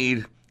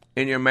need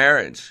in your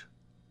marriage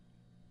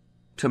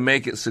to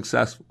make it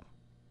successful?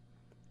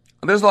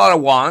 There's a lot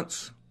of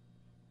wants.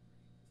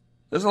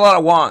 There's a lot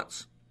of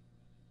wants.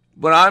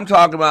 But I'm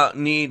talking about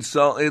needs.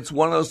 So it's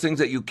one of those things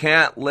that you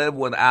can't live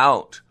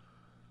without.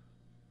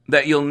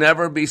 That you'll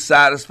never be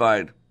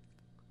satisfied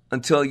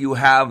until you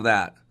have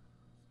that.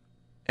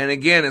 And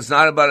again, it's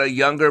not about a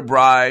younger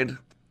bride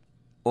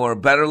or a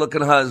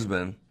better-looking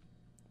husband.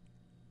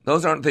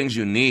 Those aren't things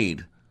you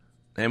need.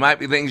 They might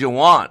be things you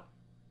want.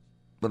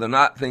 but they're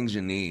not things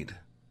you need.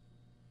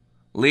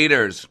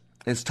 Leaders,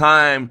 it's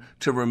time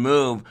to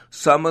remove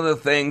some of the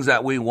things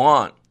that we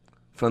want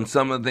from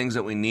some of the things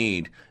that we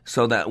need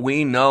so that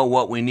we know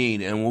what we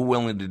need and we're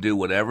willing to do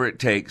whatever it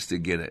takes to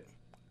get it.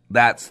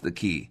 That's the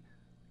key.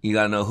 You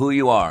got to know who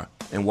you are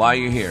and why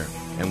you're here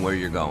and where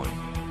you're going.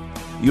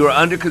 You are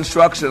under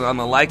construction on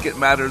the Like It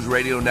Matters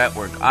Radio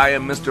Network. I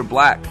am Mr.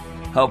 Black,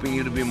 helping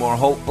you to be more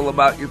hopeful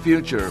about your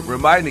future,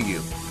 reminding you,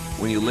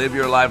 when you live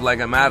your life like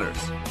it matters,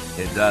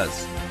 it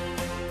does.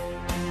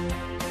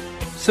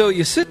 So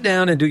you sit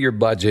down and do your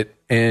budget,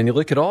 and you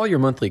look at all your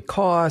monthly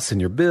costs and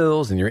your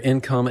bills and your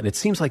income, and it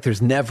seems like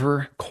there's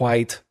never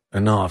quite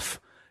enough.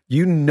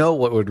 You know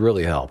what would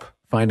really help?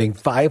 Finding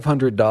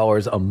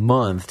 $500 a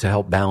month to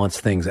help balance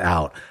things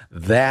out.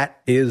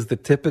 That is the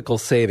typical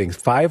savings,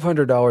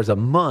 $500 a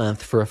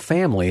month for a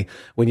family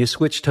when you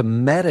switch to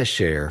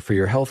Medi-Share for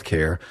your health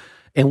care.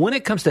 And when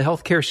it comes to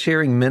healthcare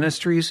sharing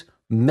ministries,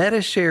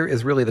 Medi-Share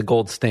is really the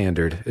gold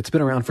standard. It's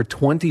been around for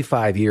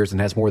 25 years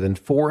and has more than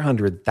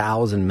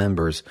 400,000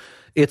 members.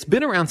 It's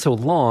been around so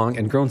long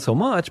and grown so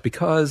much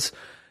because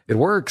it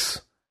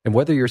works. And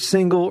whether you're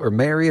single or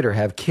married or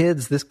have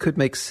kids, this could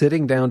make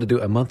sitting down to do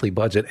a monthly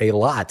budget a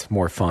lot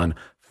more fun.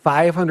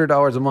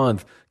 $500 a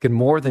month can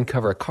more than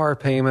cover a car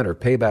payment or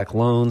pay back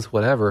loans,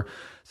 whatever.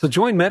 So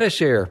join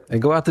Medi-Share and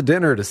go out to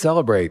dinner to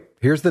celebrate.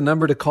 Here's the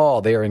number to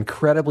call. They are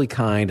incredibly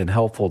kind and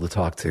helpful to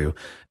talk to.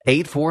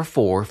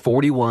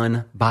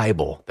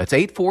 844-41-BIBLE. That's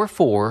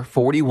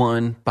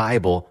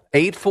 844-41-BIBLE.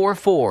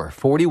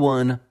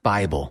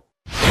 844-41-BIBLE.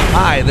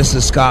 Hi, this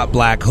is Scott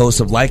Black, host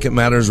of Like It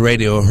Matters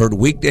Radio, heard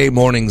weekday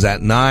mornings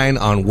at 9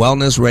 on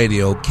Wellness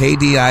Radio,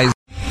 KDI.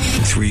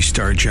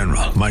 3-star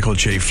General Michael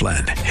J.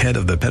 Flynn, head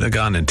of the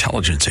Pentagon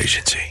Intelligence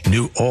Agency,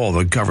 knew all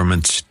the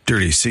government's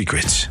dirty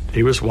secrets.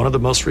 He was one of the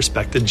most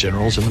respected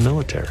generals in the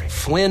military.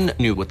 Flynn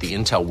knew what the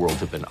intel world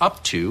had been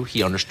up to.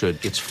 He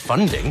understood its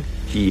funding.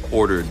 He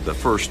ordered the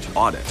first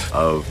audit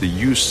of the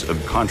use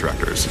of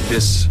contractors.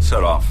 This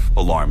set off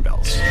alarm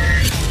bells.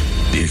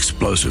 The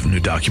explosive new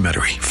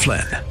documentary,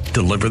 Flynn,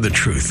 Deliver the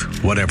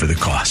Truth, Whatever the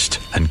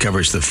Cost,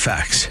 uncovers the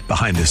facts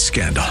behind this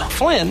scandal.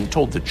 Flynn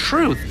told the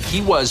truth.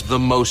 He was the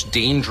most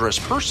dangerous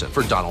person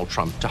for Donald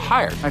Trump to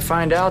hire. I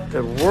find out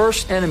the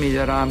worst enemy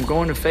that I'm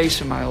going to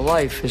face in my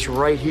life is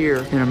right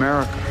here in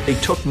America. They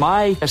took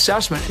my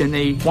assessment and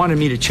they wanted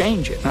me to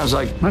change it. And I was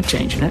like, I'm not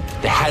changing it.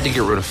 They had to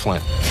get rid of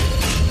Flynn.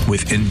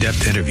 With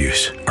in-depth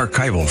interviews,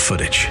 archival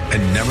footage,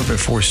 and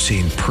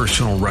never-before-seen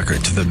personal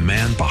records of the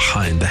man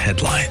behind the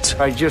headlines.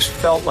 I just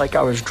felt like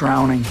I was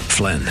drowning.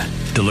 Flynn,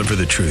 Deliver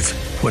the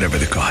Truth, Whatever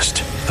the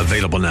Cost.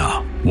 Available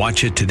now.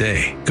 Watch it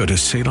today. Go to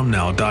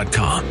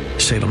salemnow.com.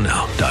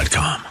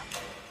 salemnow.com.